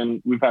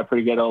 we've had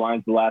pretty good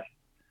O-lines the last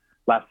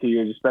 2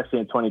 years, especially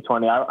in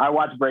 2020. I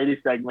watched Brady's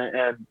segment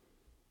and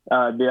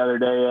the other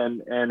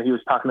day and he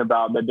was talking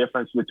about the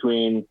difference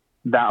between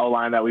that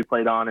O-line that we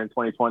played on in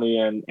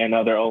 2020 and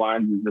other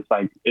O-lines. Is just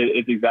like,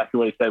 it's exactly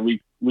what he said.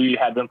 We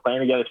had been playing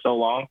together so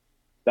long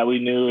that we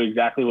knew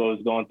exactly what was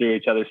going through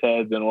each other's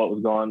heads and what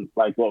was going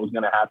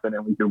to happen,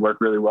 and we could work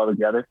really well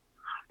together.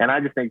 And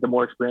I just think the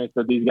more experience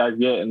that these guys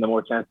get and the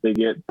more chance they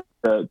get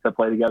to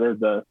play together,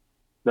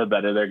 the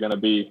better they're going to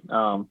be. You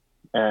know,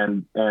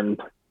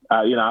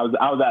 I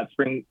was at a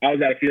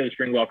few of the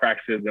spring ball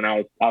practices, and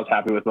I was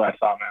happy with what I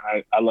saw,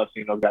 man. I love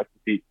seeing those guys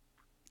compete.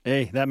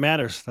 Hey, that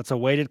matters. That's a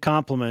weighted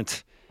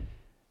compliment.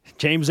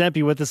 James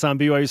Empey with us on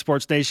BYU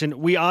Sports Nation.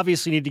 We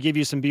obviously need to give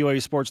you some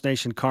BYU Sports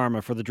Nation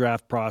karma for the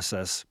draft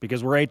process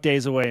because we're 8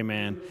 days away,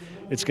 man.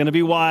 It's going to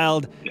be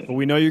wild, but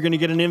we know you're going to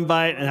get an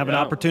invite and have an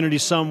opportunity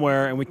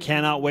somewhere, and we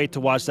cannot wait to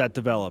watch that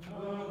develop.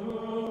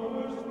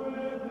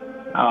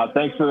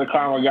 Thanks for the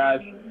karma,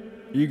 guys.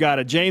 You got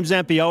it. James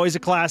Empey, always a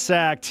class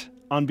act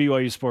on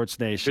BYU Sports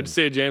Nation. Good to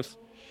see you, James.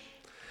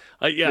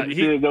 Go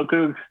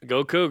Cougs.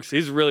 Go Cougs.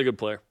 He's a really good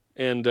player.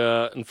 And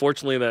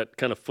unfortunately, that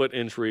kind of foot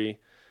injury,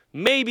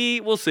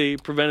 maybe, we'll see,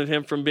 prevented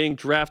him from being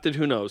drafted.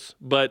 Who knows?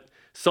 But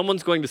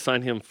someone's going to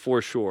sign him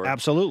for sure.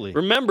 Absolutely.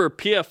 Remember,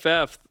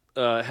 PFF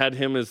had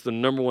him as the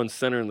number one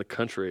center in the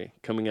country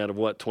coming out of,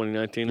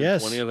 2019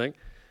 and 20, I think.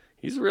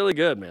 He's really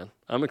good, man.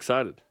 I'm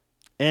excited.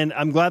 And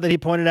I'm glad that he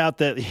pointed out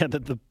that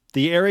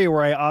the area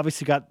where I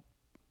obviously got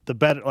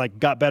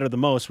better the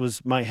most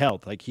was my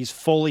health. Like, he's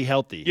fully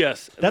healthy.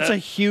 Yes. That's a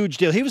huge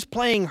deal. He was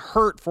playing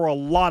hurt for a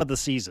lot of the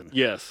season.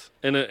 Yes.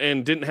 And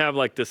didn't have,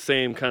 the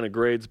same kind of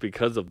grades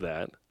because of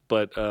that.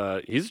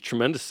 But he's a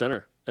tremendous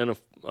center and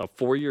a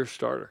 4-year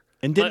starter.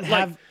 And didn't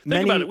have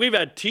many. Think about it. We've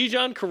had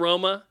Tijon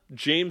Karoma,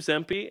 James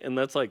Empey, and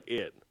that's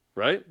it,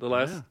 right? The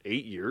last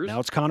 8 years. Now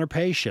it's Connor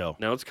Pace show.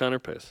 Now it's Connor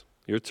Pace.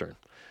 Your turn.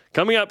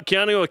 Coming up,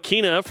 Keanu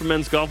Akina for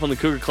men's golf on the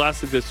Cougar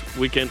Classic this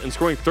weekend and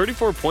scoring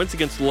 34 points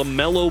against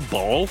LaMelo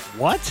Ball.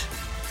 What?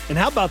 And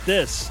how about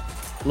this?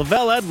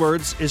 LaVell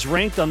Edwards is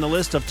ranked on the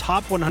list of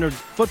top 100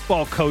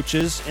 football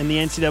coaches in the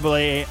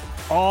NCAA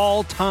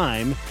all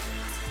time.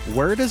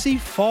 Where does he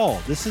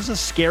fall? This is a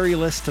scary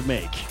list to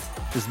make.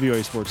 This is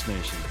BYU Sports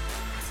Nation.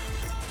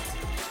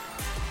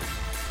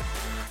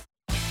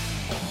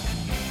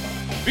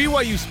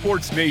 BYU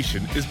Sports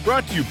Nation is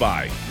brought to you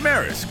by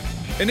Maersk,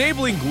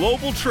 enabling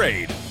global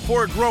trade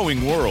for a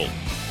growing world.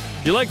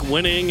 You like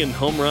winning and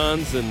home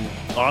runs and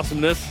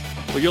awesomeness?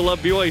 Well, you'll love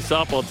BYU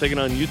softball taking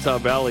on Utah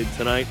Valley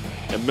tonight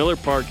at Miller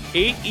Park,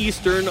 8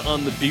 Eastern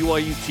on the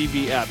BYU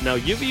TV app. Now,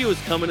 UVU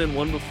has come in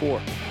one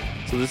before,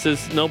 so this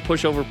is no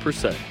pushover per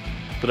se.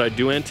 But I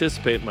do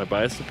anticipate, my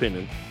biased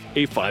opinion,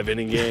 a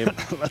 5-inning game.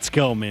 Let's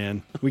go,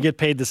 man. We get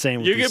paid the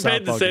same. You get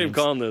paid the same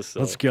calling this. So.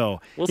 Let's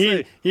go. We'll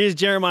see. He is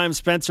Jeremiah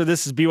Spencer.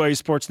 This is BYU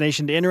Sports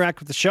Nation. To interact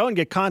with the show and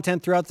get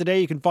content throughout the day,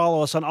 you can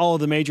follow us on all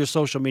of the major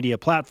social media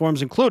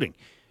platforms, including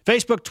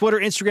Facebook, Twitter,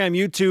 Instagram,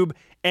 YouTube,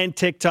 and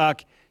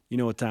TikTok. You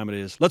know what time it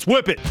is. Let's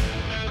whip it.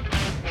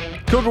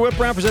 Cougar Whip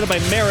Round presented by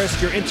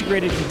Maersk, your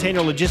integrated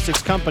container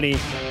logistics company,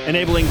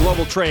 enabling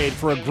global trade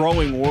for a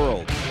growing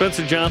world.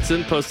 Spencer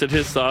Johnson posted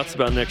his thoughts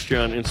about next year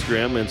on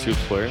Instagram, men's hoops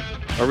player.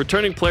 Are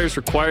returning players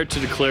required to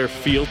declare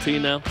fealty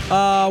now?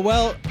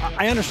 Well,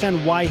 I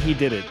understand why he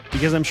did it,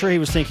 because I'm sure he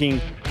was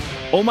thinking,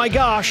 oh my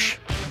gosh,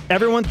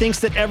 everyone thinks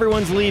that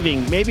everyone's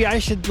leaving. Maybe I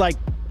should,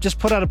 just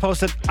put out a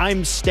post that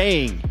I'm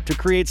staying to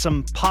create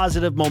some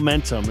positive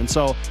momentum. And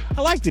so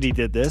I like that he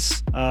did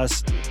this. I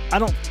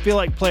don't feel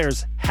like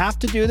players have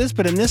to do this,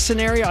 but in this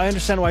scenario, I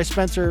understand why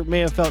Spencer may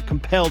have felt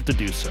compelled to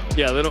do so.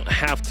 Yeah, they don't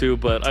have to,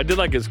 but I did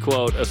like his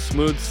quote, a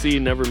smooth sea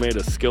never made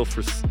a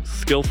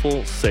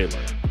skillful sailor.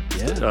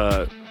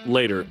 Yeah.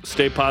 Later,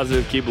 stay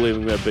positive, keep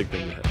believing we have big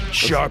things ahead.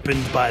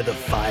 Sharpened by the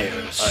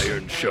fires.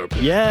 Iron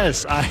sharpens.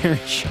 Yes, iron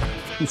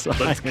sharpens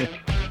iron.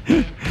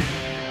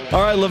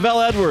 All right,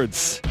 LaVell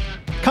Edwards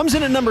comes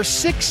in at number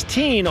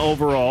 16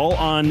 overall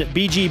on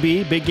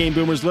BGB, Big Game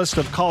Boomers list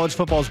of college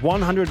football's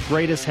 100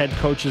 greatest head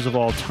coaches of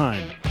all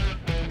time.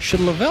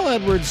 Should LaVell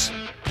Edwards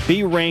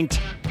be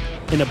ranked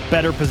in a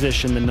better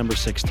position than number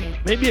 16?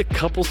 Maybe a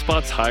couple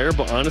spots higher,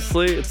 but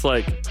honestly, it's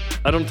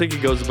I don't think he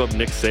goes above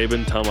Nick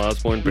Saban, Tom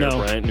Osborne, Bear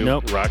Bryant,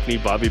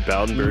 Rockne, Bobby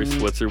Bowden, Barry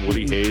Switzer,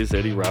 Woody Hayes,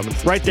 Eddie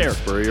Robinson, right there.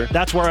 Spurrier.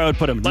 That's where I would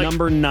put him,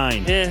 number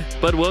 9.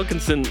 Bud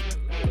Wilkinson,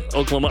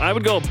 Oklahoma. I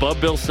would go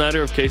above Bill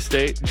Snyder of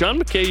K-State. John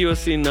McKay,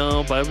 USC,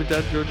 no. Bobby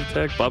Dad, Georgia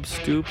Tech. Bob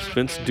Stoops,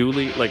 Vince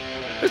Dooley.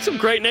 There's some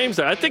great names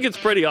there. I think it's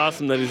pretty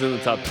awesome that he's in the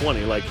top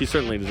 20. He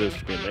certainly deserves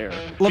to be in there.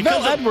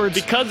 LaVell Edwards.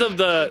 Because of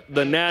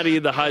the Natty,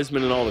 the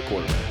Heisman, and all the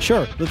quarterbacks.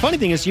 Sure. The funny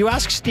thing is, you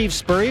ask Steve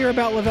Spurrier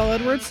about LaVell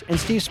Edwards, and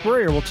Steve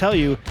Spurrier will tell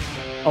you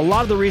a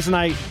lot of the reason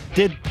I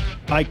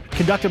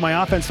conducted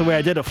my offense the way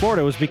I did at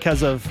Florida was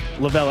because of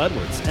LaVell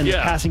Edwards and the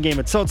passing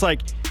game. So it's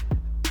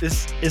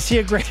is he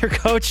a greater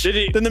coach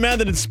than the man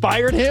that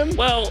inspired him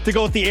to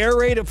go with the air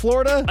raid at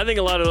Florida? I think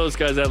a lot of those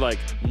guys had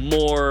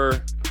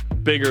more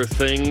bigger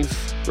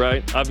things,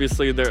 right?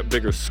 Obviously, they're at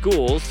bigger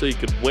schools, so you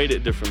could weight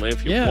it differently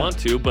if you want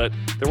to, but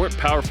there weren't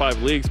Power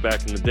 5 leagues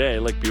back in the day.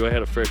 Like, BYU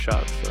had a fair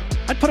shot. So.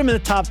 I'd put him in the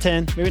top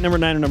 10, maybe number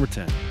 9 or number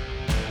 10.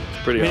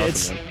 It's pretty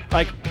awesome, man.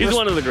 Like, he's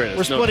one of the greatest.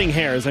 We're splitting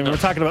hairs. I mean, we're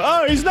talking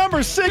about, he's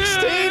number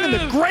 16 in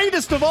the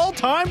greatest of all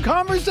time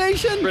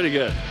conversation. Pretty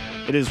good.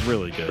 It is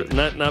really good.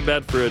 Not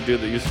bad for a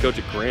dude that used to coach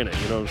at Granite,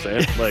 you know what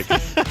I'm saying? Like,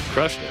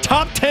 crushed it.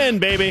 Top 10,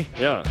 baby.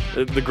 Yeah,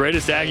 the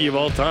greatest Aggie of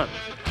all time.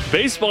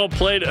 Baseball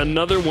played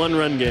another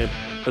one-run game.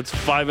 That's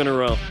 5 in a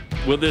row.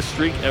 Will this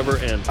streak ever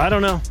end? I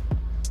don't know.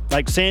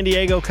 Like San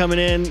Diego coming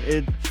in,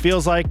 it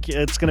feels like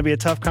it's going to be a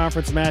tough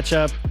conference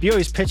matchup.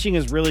 BYU's pitching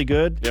is really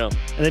good. Yeah.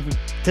 And they've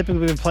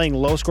typically been playing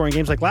low-scoring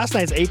games. Like last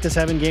night's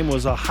 8-7 game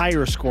was a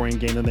higher-scoring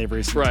game than they've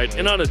recently played.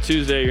 And on a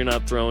Tuesday, you're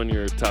not throwing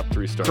your top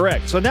 3 starters.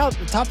 Correct. So now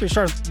the top 3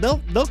 starters,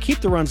 they'll keep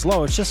the runs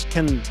low. It's just,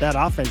 can that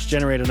offense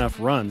generate enough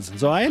runs? And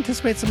so I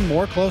anticipate some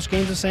more close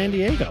games with San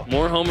Diego.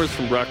 More homers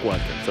from Brock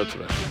Watkins. That's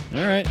what I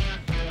think. All right.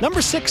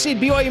 Number 6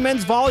 seed BYU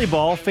men's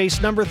volleyball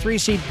faced number 3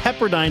 seed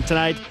Pepperdine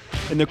tonight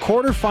in the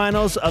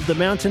quarterfinals of the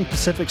Mountain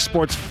Pacific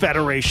Sports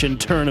Federation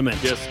tournament.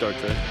 Yes, Star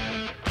Trek.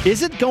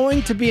 Is it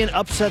going to be an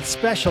upset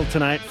special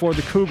tonight for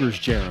the Cougars,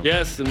 Jeremy?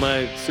 Yes, in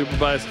my super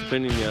biased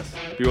opinion, yes.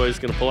 BYU is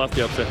going to pull off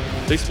the upset.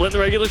 They split in the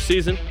regular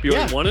season.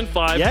 BYU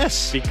 1-5.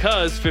 Yes.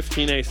 Because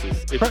 15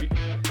 aces. Correct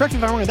me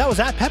if I'm wrong. That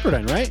was at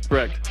Pepperdine, right?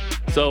 Correct.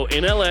 So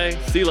in LA,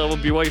 C-level,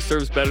 BYU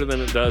serves better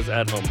than it does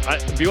at home.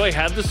 BYU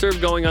had the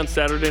serve going on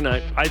Saturday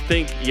night. I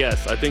think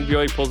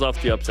BYU pulls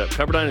off the upset.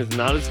 Pepperdine is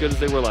not as good as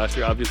they were last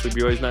year. Obviously,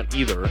 BYU is not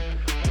either.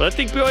 But I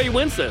think BYU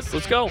wins this.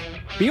 Let's go.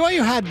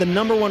 BYU had the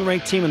number 1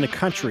 ranked team in the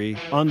country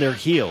on their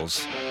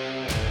heels,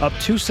 up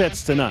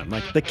 2-0.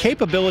 Like, the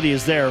capability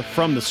is there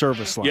from the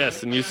service line.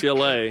 Yes, and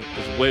UCLA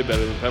is way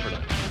better than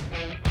Pepperdine.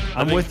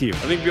 I'm with you.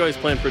 I think BYU's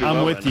playing pretty well.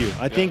 I'm with you.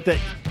 I think that,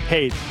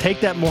 hey,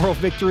 take that moral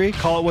victory,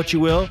 call it what you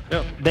will.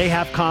 Yep. They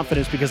have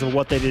confidence because of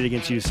what they did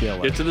against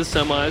UCLA. Get to the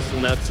semis,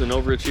 and that's an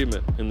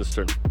overachievement in this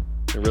tournament.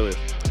 It really is.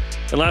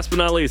 And last but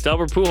not least,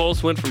 Albert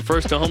Pujols went from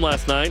first to home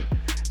last night,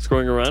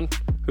 scoring a run.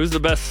 Who's the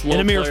best slow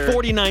player? In a mere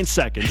 49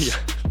 seconds. Yeah,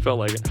 felt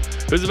like it.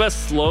 Who's the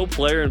best slow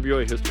player in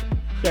BYU history?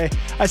 Okay,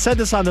 I said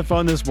this on the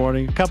phone this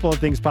morning. A couple of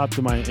things popped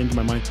into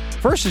my mind.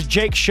 First is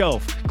Jake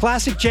Schoaf.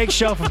 Classic Jake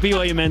Schoaf of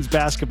BYU men's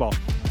basketball.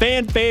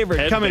 Fan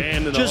favorite, coming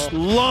just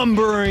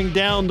lumbering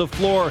down the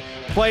floor.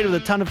 Played with a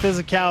ton of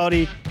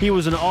physicality. He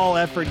was an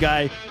all-effort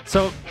guy.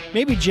 So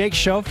maybe Jake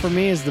Schoaf for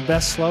me is the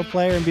best slow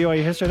player in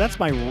BYU history. That's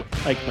my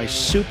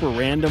super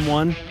random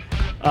one.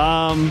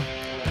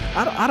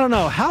 I don't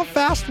know. How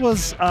fast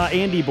was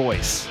Andy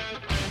Boyce?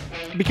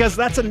 Because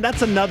that's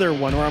another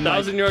one where I'm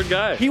 1,000-yard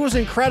guy. He was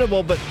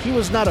incredible, but he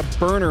was not a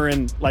burner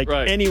in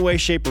any way,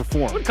 shape, or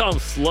form. I would call him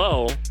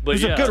slow, but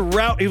he was a good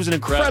route. He was an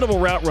incredible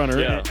route runner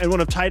and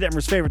one of Ty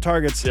Detmer's favorite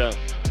targets. Yeah.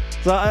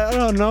 So I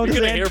don't know. You're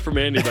gonna hear from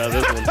Andy about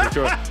this one for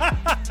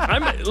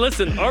sure.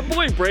 Listen, our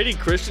boy Brady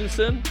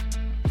Christensen,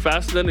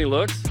 faster than he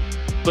looks,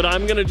 but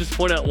I'm gonna just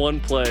point out one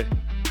play.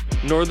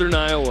 Northern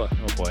Iowa.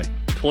 Oh boy.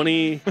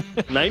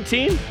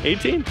 2019?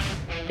 18?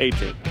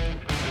 18.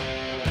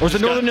 Or was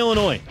it Northern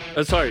Illinois?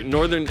 Sorry,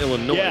 Northern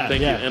Illinois.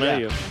 Thank you,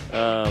 NIU.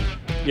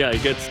 He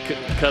gets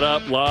cut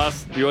up,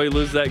 lost. BYU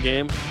loses that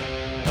game.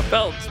 I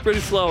felt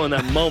pretty slow in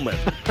that moment.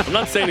 I'm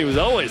not saying he was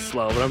always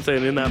slow, but I'm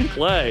saying in that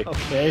play.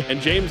 Okay.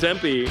 And James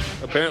Empey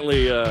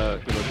apparently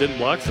didn't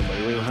block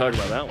somebody. We didn't talk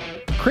about that one.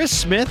 Chris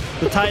Smith,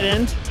 the tight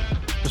end,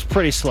 was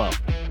pretty slow.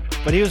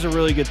 But he was a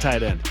really good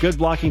tight end. Good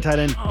blocking tight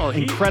end.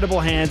 Incredible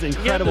hands,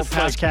 incredible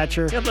pass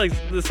catcher. He had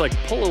this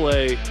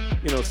pull-away,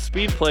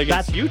 speed play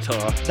against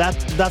Utah.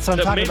 That's what I'm talking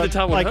about. That made the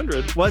top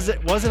 100. Was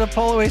it a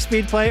pull-away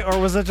speed play, or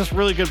was it just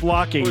really good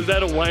blocking? Or was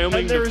that a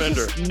Wyoming defender?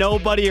 There was just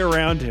nobody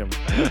around him.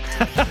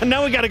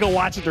 Now we got to go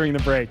watch it during the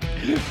break.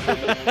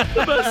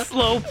 The best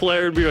slow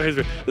player in BYU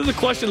history. This is a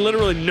question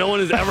literally no one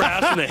has ever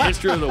asked in the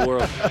history of the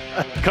world.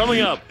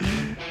 Coming up.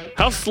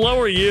 How slow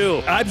are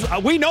you?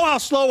 We know how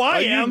slow I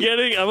am. Are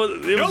you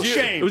getting? No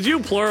shame. It was you,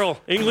 plural.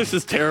 English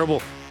is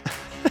terrible.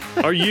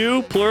 Are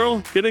you,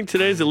 plural, getting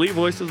today's elite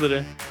voice of the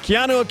day?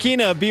 Keanu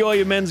Aquina,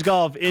 BYU men's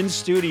golf, in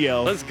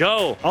studio. Let's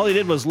go. All he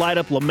did was light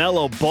up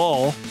LaMelo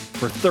Ball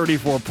for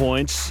 34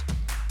 points.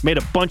 Made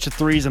a bunch of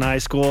threes in high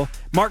school.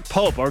 Mark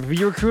Pope, have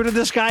you recruited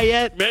this guy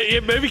yet?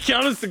 Maybe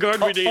Keanu's the guard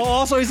we need.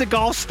 Also, he's a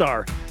golf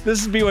star.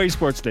 This is BYU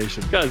Sports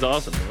Station. This guy's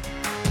awesome, man.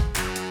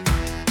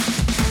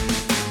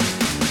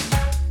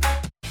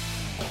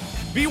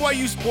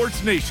 BYU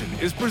Sports Nation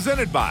is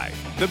presented by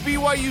the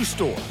BYU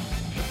Store,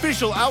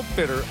 official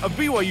outfitter of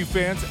BYU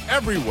fans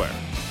everywhere.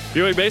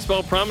 BYU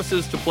Baseball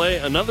promises to play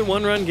another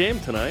one-run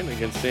game tonight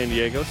against San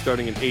Diego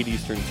starting at 8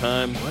 Eastern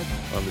Time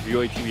on the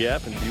BYU TV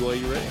app and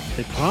BYU Radio.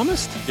 They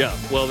promised? Yeah.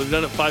 Well, they've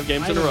done it 5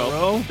 games in a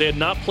row. They had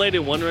not played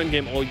a one-run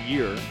game all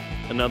year,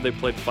 and now they've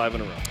played 5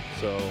 in a row.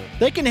 So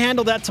they can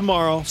handle that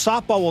tomorrow.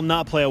 Softball will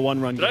not play a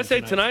one-run game. Did I say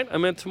tonight? I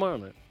meant tomorrow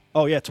night.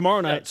 Oh, yeah, tomorrow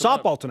night. Yeah,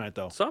 softball tonight,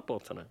 though.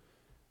 Softball tonight.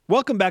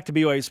 Welcome back to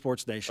BYU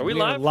Sports Nation. Are we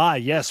live?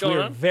 Live, yes. We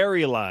are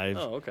very live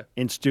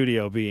in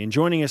Studio B. And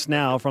joining us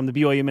now from the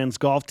BYU men's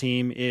golf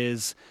team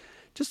is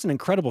just an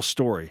incredible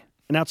story.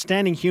 an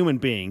outstanding human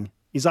being.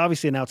 He's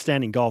obviously an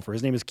outstanding golfer.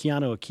 His name is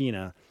Keanu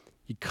Akina.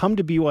 You come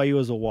to BYU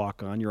as a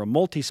walk-on. You're a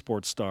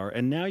multi-sport star,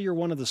 and now you're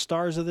one of the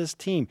stars of this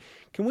team.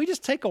 Can we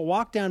just take a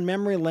walk down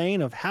memory lane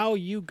of how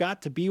you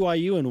got to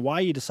BYU and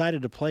why you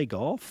decided to play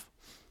golf?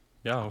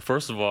 Yeah, well,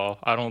 first of all,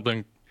 I don't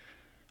think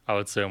I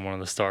would say I'm one of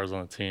the stars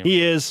on the team.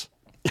 He is.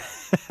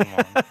 Come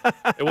on.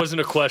 It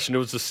wasn't a question. It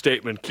was a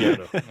statement,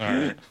 Keanu. All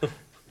right.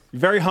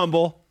 Very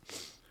humble.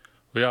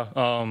 But yeah,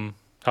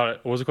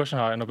 what was the question?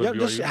 How I ended up at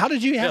BYU? How'd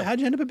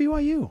you end up at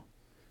BYU?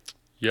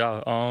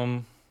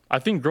 Yeah, I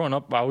think growing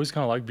up, I always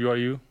kind of liked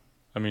BYU.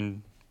 I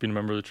mean, being a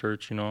member of the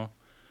church,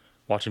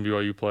 watching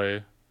BYU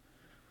play.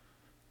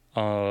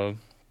 So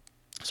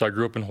I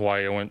grew up in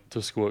Hawaii. I went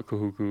to school at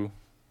Kahuku.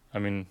 I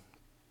mean,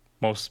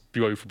 most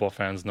BYU football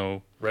fans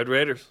know. Red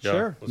Raiders. Yeah.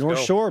 Sure. Let's North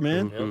go. Shore,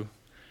 man. Kahuku. Yeah.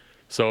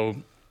 So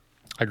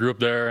I grew up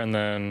there, and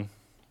then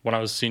when I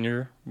was a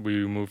senior,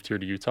 we moved here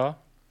to Utah.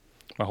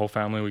 My whole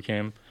family, we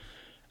came.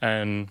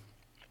 And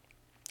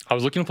I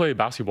was looking to play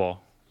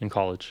basketball in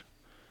college.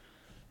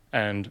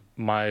 And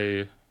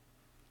I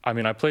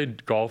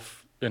played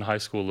golf in high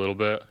school a little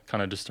bit,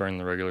 kind of just during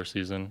the regular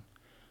season.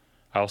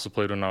 I also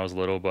played when I was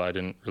little, but I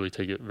didn't really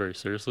take it very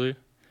seriously.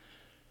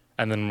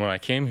 And then when I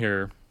came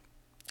here,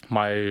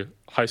 my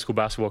high school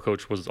basketball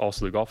coach was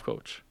also the golf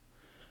coach.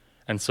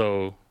 And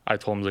so I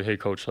told him, hey,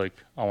 coach, I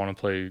want to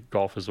play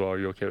golf as well. Are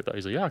you okay with that?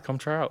 He's like, yeah, come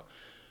try out.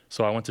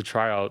 So I went to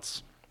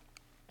tryouts,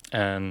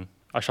 and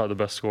I shot the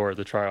best score at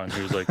the tryout. And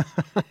he was like,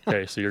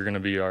 okay, so you're going to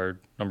be our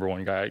number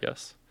one guy, I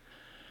guess.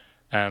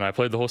 And I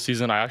played the whole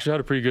season. I actually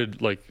had a pretty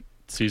good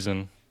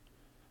season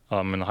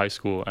in high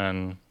school.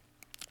 And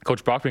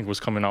Coach Brockbank was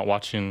coming out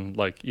watching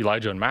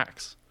Elijah and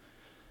Max.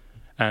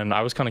 And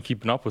I was kind of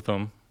keeping up with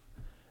them.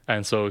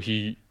 And so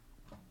he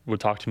would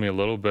talk to me a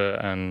little bit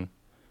and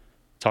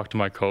talk to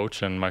my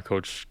coach. And my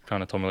coach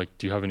kind of told me,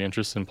 do you have any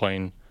interest in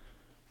playing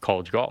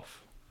college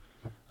golf?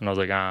 And I was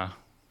like,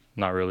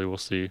 not really. We'll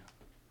see.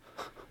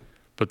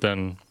 But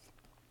then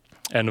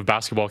end of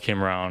basketball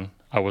came around.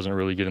 I wasn't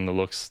really getting the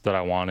looks that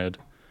I wanted.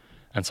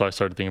 And so I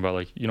started thinking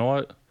about you know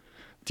what?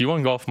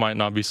 D1 golf might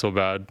not be so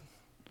bad.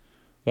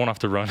 Won't have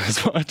to run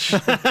as much.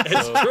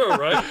 It's true,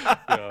 right?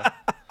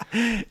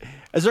 Yeah.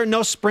 Is there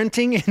no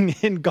sprinting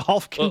in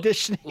golf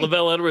conditioning?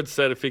 Lavelle Edwards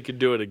said if he could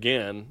do it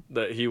again,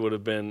 that he would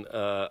have been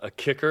a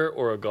kicker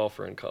or a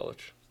golfer in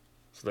college.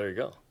 So there you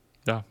go.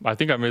 Yeah, I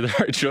think I made the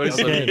right choice.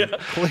 Okay.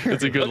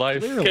 It's a good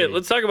life. Okay,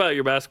 let's talk about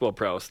your basketball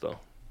prowess,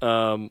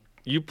 though.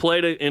 You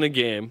played in a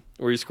game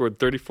where you scored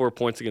 34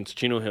 points against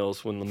Chino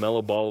Hills when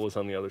LaMelo Ball was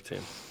on the other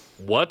team.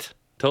 What?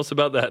 Tell us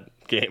about that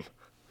game.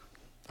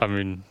 I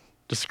mean,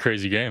 just a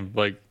crazy game.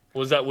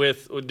 Was that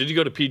with? Did you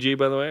go to PG,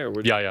 by the way? Or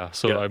Yeah.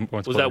 So I went to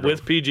was Pleasant that with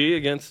Grove. PG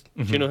against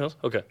Chino Hills?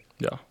 Okay.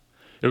 Yeah.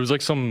 It was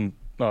some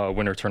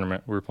winter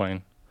tournament we were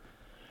playing.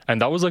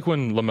 And that was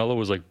when LaMelo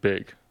was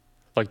big.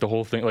 The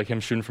whole thing, him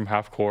shooting from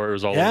half court, it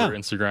was all over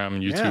Instagram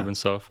and YouTube and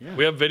stuff. Yeah.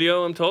 We have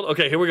video, I'm told.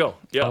 Okay, here we go.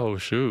 Yeah. Oh,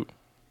 shoot.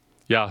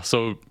 Yeah,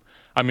 so,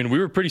 we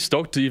were pretty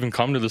stoked to even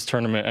come to this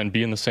tournament and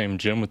be in the same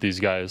gym with these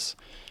guys.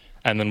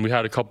 And then we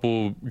had a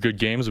couple good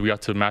games. We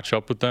got to match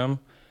up with them.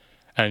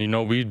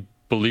 And, we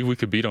believe we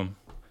could beat them.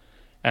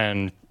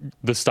 And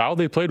the style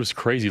they played was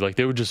crazy.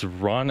 They would just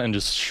run and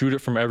just shoot it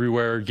from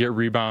everywhere, get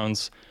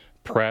rebounds,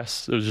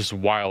 press. It was just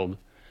wild.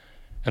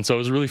 And so it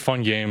was a really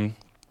fun game.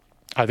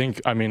 I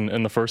think,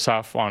 in the first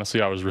half,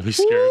 honestly, I was really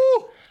scared.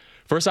 Woo!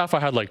 First half, I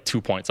had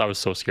 2 points. I was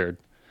so scared.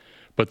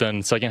 But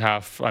then second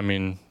half,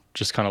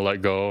 just kind of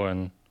let go.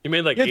 And You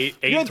made You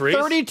eight had threes?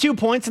 32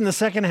 points in the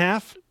second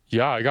half.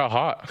 yeah, I got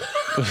hot.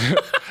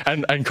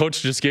 and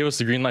coach just gave us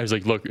the green light. He's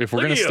like, look, if we're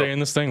Look going to at stay you. in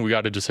this thing, we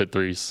got to just hit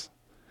threes.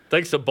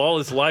 Thanks to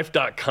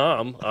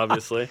ballislife.com,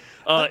 obviously.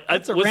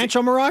 It's a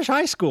Rancho Mirage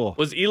High School.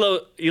 Was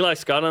Eli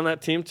Scott on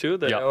that team, too?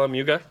 The Yeah.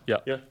 LMU guy? Yeah.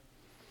 Yeah.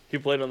 He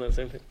played on that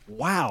same team.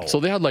 Wow. So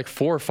they had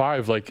 4 or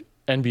 5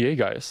 NBA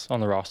guys on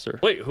the roster.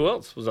 Wait, who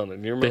else was on there?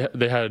 Do you remember?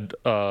 They had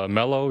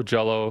Melo,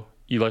 Jello,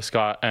 Eli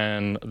Scott,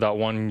 and that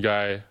one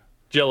guy.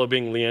 Jello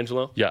being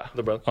LiAngelo? Yeah.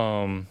 The brother? I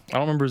don't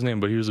remember his name,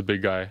 but he was a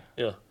big guy.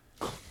 Yeah.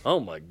 Oh,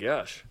 my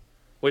gosh.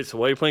 Wait, so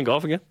why are you playing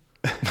golf again?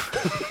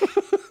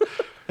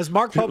 Has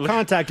Mark Pope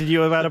contacted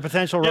you about a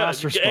potential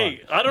roster spot?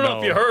 Hey, I don't know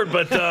if you heard,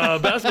 but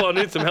basketball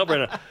needs some help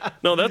right now.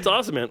 No, that's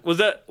awesome, man. Was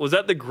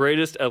that the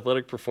greatest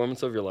athletic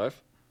performance of your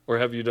life? Or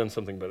have you done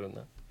something better than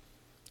that?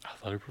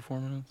 Athletic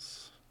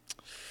performance?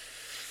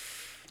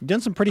 You've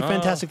done some pretty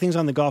fantastic things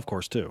on the golf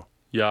course, too.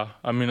 Yeah.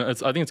 I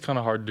think it's kind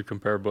of hard to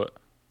compare, but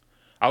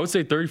I would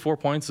say 34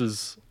 points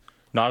is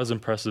not as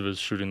impressive as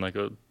shooting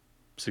a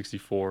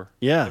 64.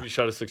 Yeah. Have you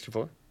shot a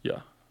 64?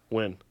 Yeah.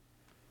 When?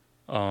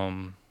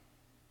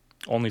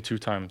 Only 2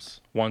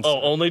 times. Once.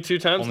 Oh, only 2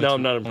 times? only No, two-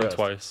 I'm not only impressed.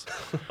 twice.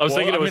 I was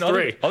thinking it was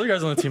 3. Other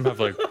guys on the team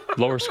have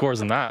lower scores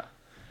than that.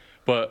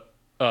 But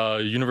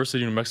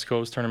University of New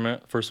Mexico's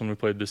tournament, first one we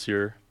played this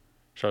year,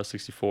 shot a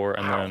 64,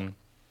 and then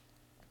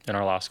in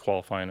our last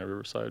qualifying at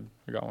Riverside,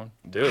 we got one.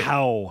 Dude,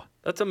 How?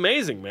 that's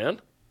amazing, man.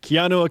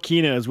 Keanu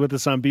Akina is with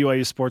us on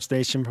BYU Sports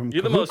Nation from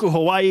You're the Kahuku,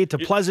 Hawaii to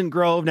Pleasant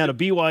Grove, now to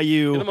BYU.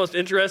 You're the most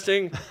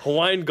interesting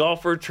Hawaiian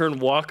golfer turned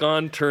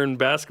walk-on, turned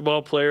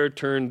basketball player,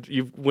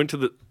 you went to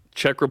the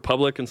Czech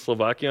Republic and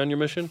Slovakia on your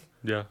mission?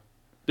 Yeah.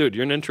 Dude,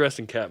 you're an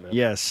interesting cat, man.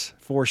 Yes,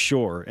 for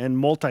sure, and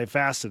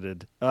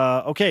multifaceted.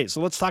 Okay,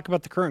 so let's talk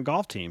about the current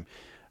golf team.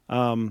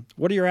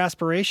 What are your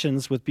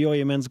aspirations with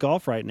BYU men's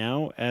golf right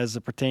now as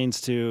it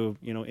pertains to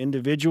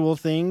individual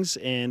things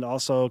and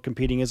also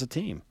competing as a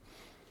team?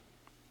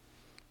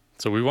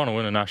 So we want to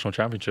win a national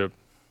championship.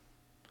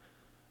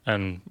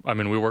 And, I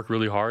mean, we work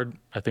really hard.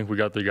 I think we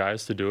got the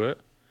guys to do it.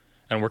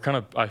 And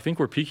I think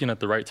we're peaking at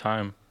the right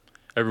time.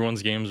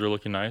 Everyone's games are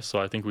looking nice, so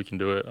I think we can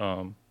do it.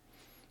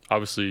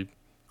 Obviously,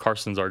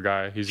 Carson's our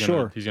guy. He's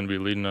gonna be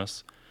leading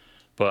us.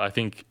 But I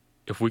think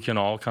if we can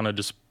all kind of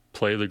just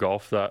play the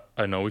golf that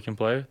I know we can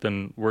play,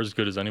 then we're as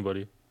good as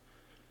anybody.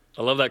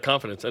 I love that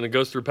confidence, and it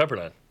goes through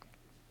Pepperdine.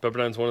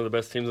 Pepperdine's one of the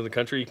best teams in the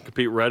country. You can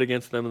compete right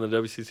against them in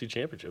the WCC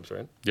championships,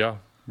 right? Yeah,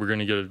 we're going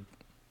to get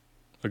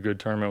a good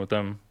tournament with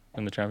them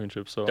in the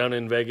championship. So down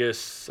in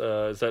Vegas,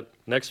 is that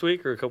next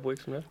week or a couple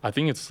weeks from now? I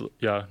think it's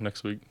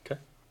next week.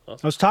 Okay. Awesome.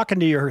 I was talking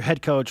to your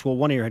head coach,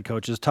 one of your head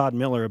coaches, Todd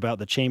Miller, about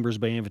the Chambers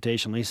Bay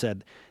Invitational. He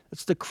said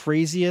it's the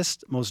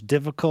craziest, most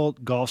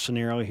difficult golf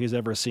scenario he's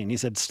ever seen. He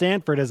said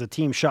Stanford as a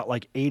team shot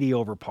like 80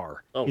 over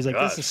par. Oh, he's like,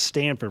 gosh. This is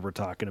Stanford we're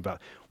talking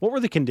about. What were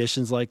the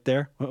conditions like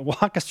there?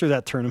 Walk us through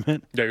that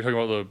tournament. Yeah, you're talking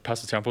about the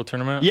Pasatiempo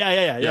tournament?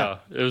 Yeah.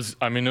 It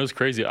was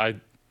crazy. I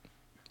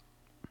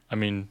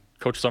mean,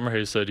 Coach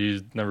Summerhays said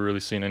he's never really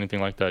seen anything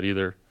like that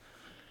either.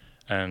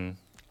 And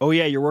oh,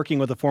 yeah, you're working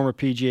with a former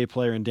PGA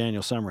player in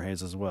Daniel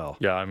Summerhays as well.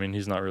 yeah, I mean,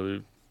 he's not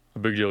really a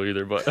big deal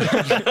either, but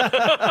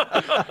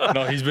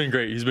no, he's been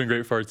great. He's been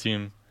great for our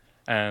team.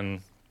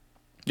 And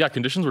yeah,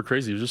 conditions were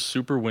crazy. It was just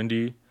super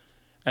windy.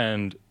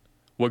 And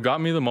what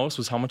got me the most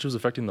was how much it was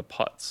affecting the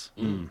putts.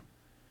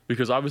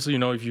 Because obviously,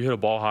 if you hit a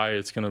ball high,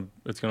 it's gonna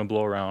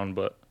blow around,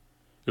 but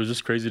it was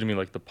just crazy to me,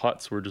 like the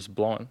putts were just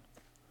blowing.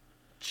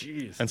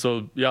 Jeez. And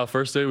so, yeah, the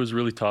first day was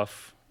really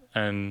tough,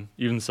 and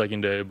even the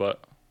second day,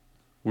 but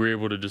we were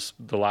able to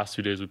the last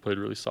 2 days we played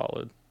really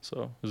solid.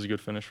 So it was a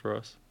good finish for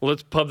us. Well,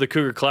 let's pub the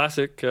Cougar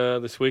Classic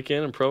this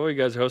weekend in Provo. You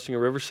guys are hosting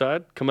at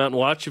Riverside. Come out and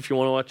watch if you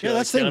want to watch. Yeah,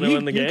 that's the thing.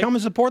 You can come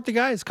and support the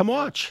guys. Come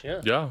watch.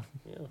 Yeah.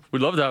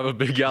 We'd love to have a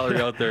big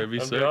gallery out there. It'd be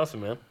That'd sick. be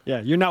awesome, man.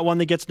 Yeah, you're not one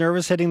that gets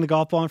nervous hitting the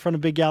golf ball in front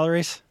of big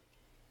galleries?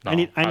 No,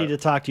 I need to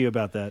talk to you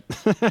about that.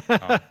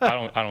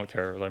 I don't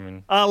care. I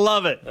mean, I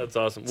love it. That's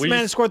awesome. This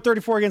man scored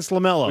 34 against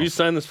LaMelo. Will you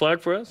sign this flag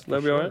for us?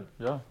 That'd be all right?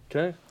 yeah.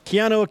 Okay.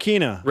 Keanu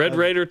Akina. Red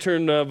Raider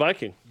turned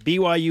Viking.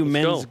 BYU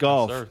men's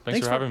go. golf. Yes, sir.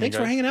 Thanks for having me, Thanks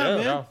for guys. hanging out,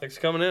 man. Yeah. Thanks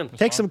for coming in.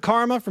 Take some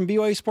karma from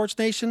BYU Sports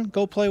Nation.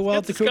 Go play well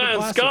at the Get Cougar this guy on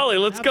Classic. Scully.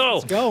 Let's go.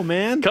 Let's go,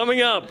 man.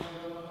 Coming up,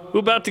 we're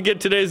about to get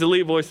today's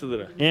elite voice of the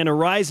day. And a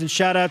rise and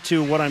shout out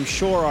to what I'm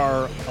sure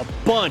are a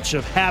bunch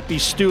of happy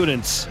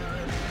students.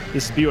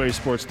 This is BYU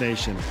Sports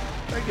Nation.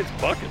 That gets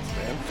buckets,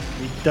 man.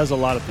 He does a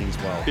lot of things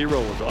well.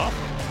 B-roll was off.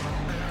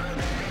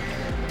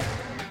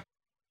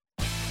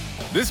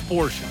 This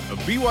portion of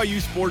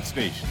BYU Sports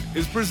Nation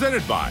is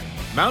presented by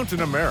Mountain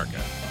America,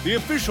 the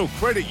official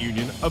credit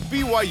union of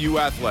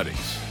BYU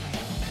Athletics.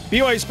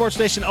 BYU Sports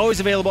Nation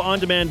always available on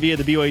demand via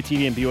the BYU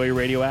TV and BYU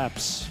radio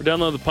apps. For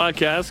download the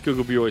podcast,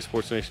 Google BYU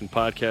Sports Nation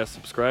podcast,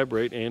 subscribe,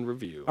 rate, and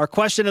review. Our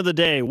question of the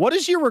day: what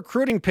is your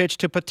recruiting pitch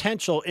to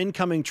potential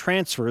incoming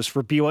transfers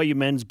for BYU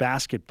men's I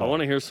basketball?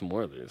 want to hear some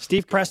more of these.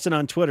 Steve Preston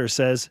on Twitter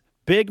says,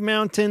 big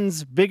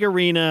mountains, big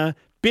arena,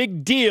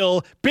 big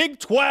deal, Big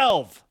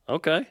 12.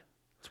 Okay.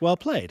 It's well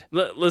played.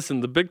 Listen,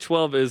 the Big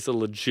 12 is a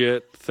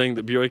legit thing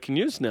that BYU can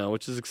use now,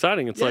 which is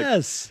exciting. It's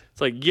yes,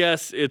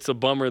 it's a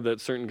bummer that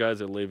certain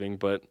guys are leaving,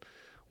 but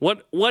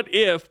what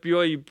if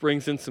BYU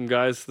brings in some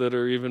guys that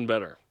are even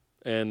better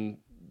and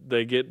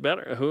they get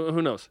better?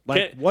 Who knows? What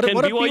if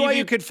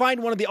BYU could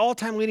find one of the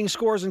all-time leading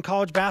scorers in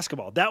college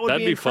basketball? That'd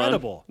be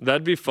incredible. Fun.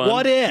 That'd be fun.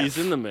 What if? He's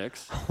in the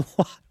mix.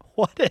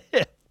 What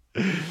if?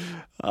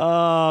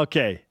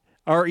 Okay.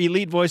 Our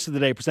elite voice of the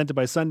day, presented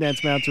by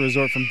Sundance Mountain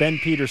Resort, from Ben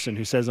Peterson,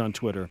 who says on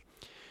Twitter,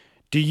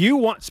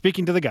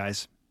 speaking to the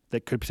guys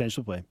that could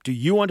potentially play, do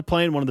you want to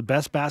play in one of the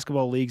best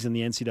basketball leagues in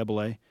the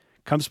NCAA?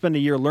 Come spend a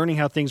year learning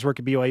how things work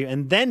at BYU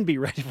and then be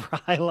ready for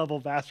high-level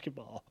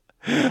basketball.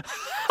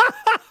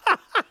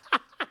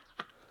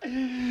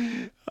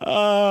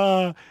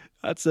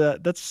 That's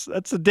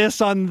a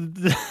diss on...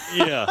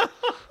 Yeah.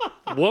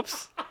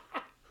 Whoops.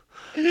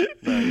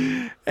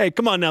 Nice. Hey,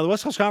 come on now. The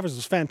West Coast Conference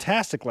was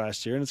fantastic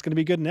last year, and it's going to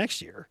be good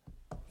next year.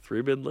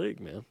 3-bid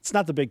league, man. It's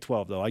not the Big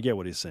 12, though. I get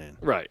what he's saying.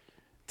 Right.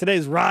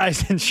 Today's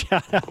Rise and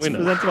Shout-Outs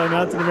presented by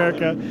Mountain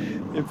America,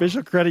 the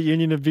official credit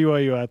union of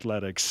BYU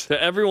Athletics.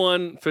 To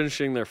everyone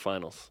finishing their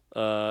finals,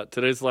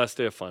 today's the last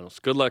day of finals.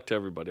 Good luck to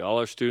everybody. All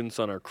our students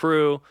on our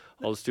crew,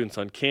 all the students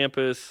on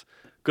campus.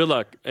 Good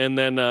luck. And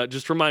then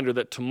just a reminder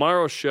that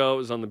tomorrow's show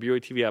is on the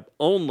BYU TV app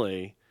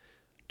only,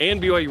 and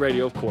BYU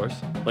Radio, of course,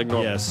 like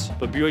normal. Yes.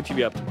 But BYU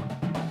TV app tomorrow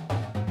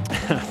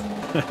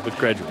with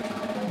graduate.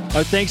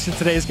 Our thanks to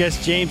today's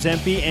guests, James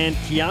Empey and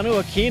Keanu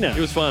Akina.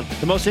 It was fun.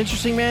 The most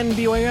interesting man in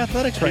BYU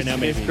Athletics right now,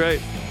 maybe. He's great.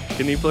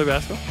 Can you play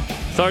basketball?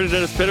 Sorry to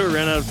Dennis Pitter, we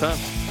ran out of time.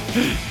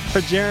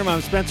 For Jeremy,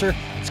 I'm Spencer.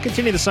 Let's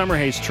continue the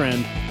Summerhaze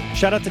trend.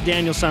 Shout out to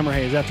Daniel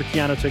Summerhaze after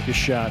Keanu took his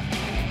shot.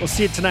 We'll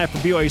see you tonight for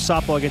BYU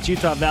softball against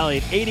Utah Valley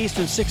at 8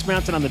 Eastern, 6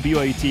 Mountain on the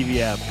BYU TV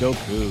app. Go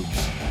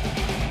Cougs.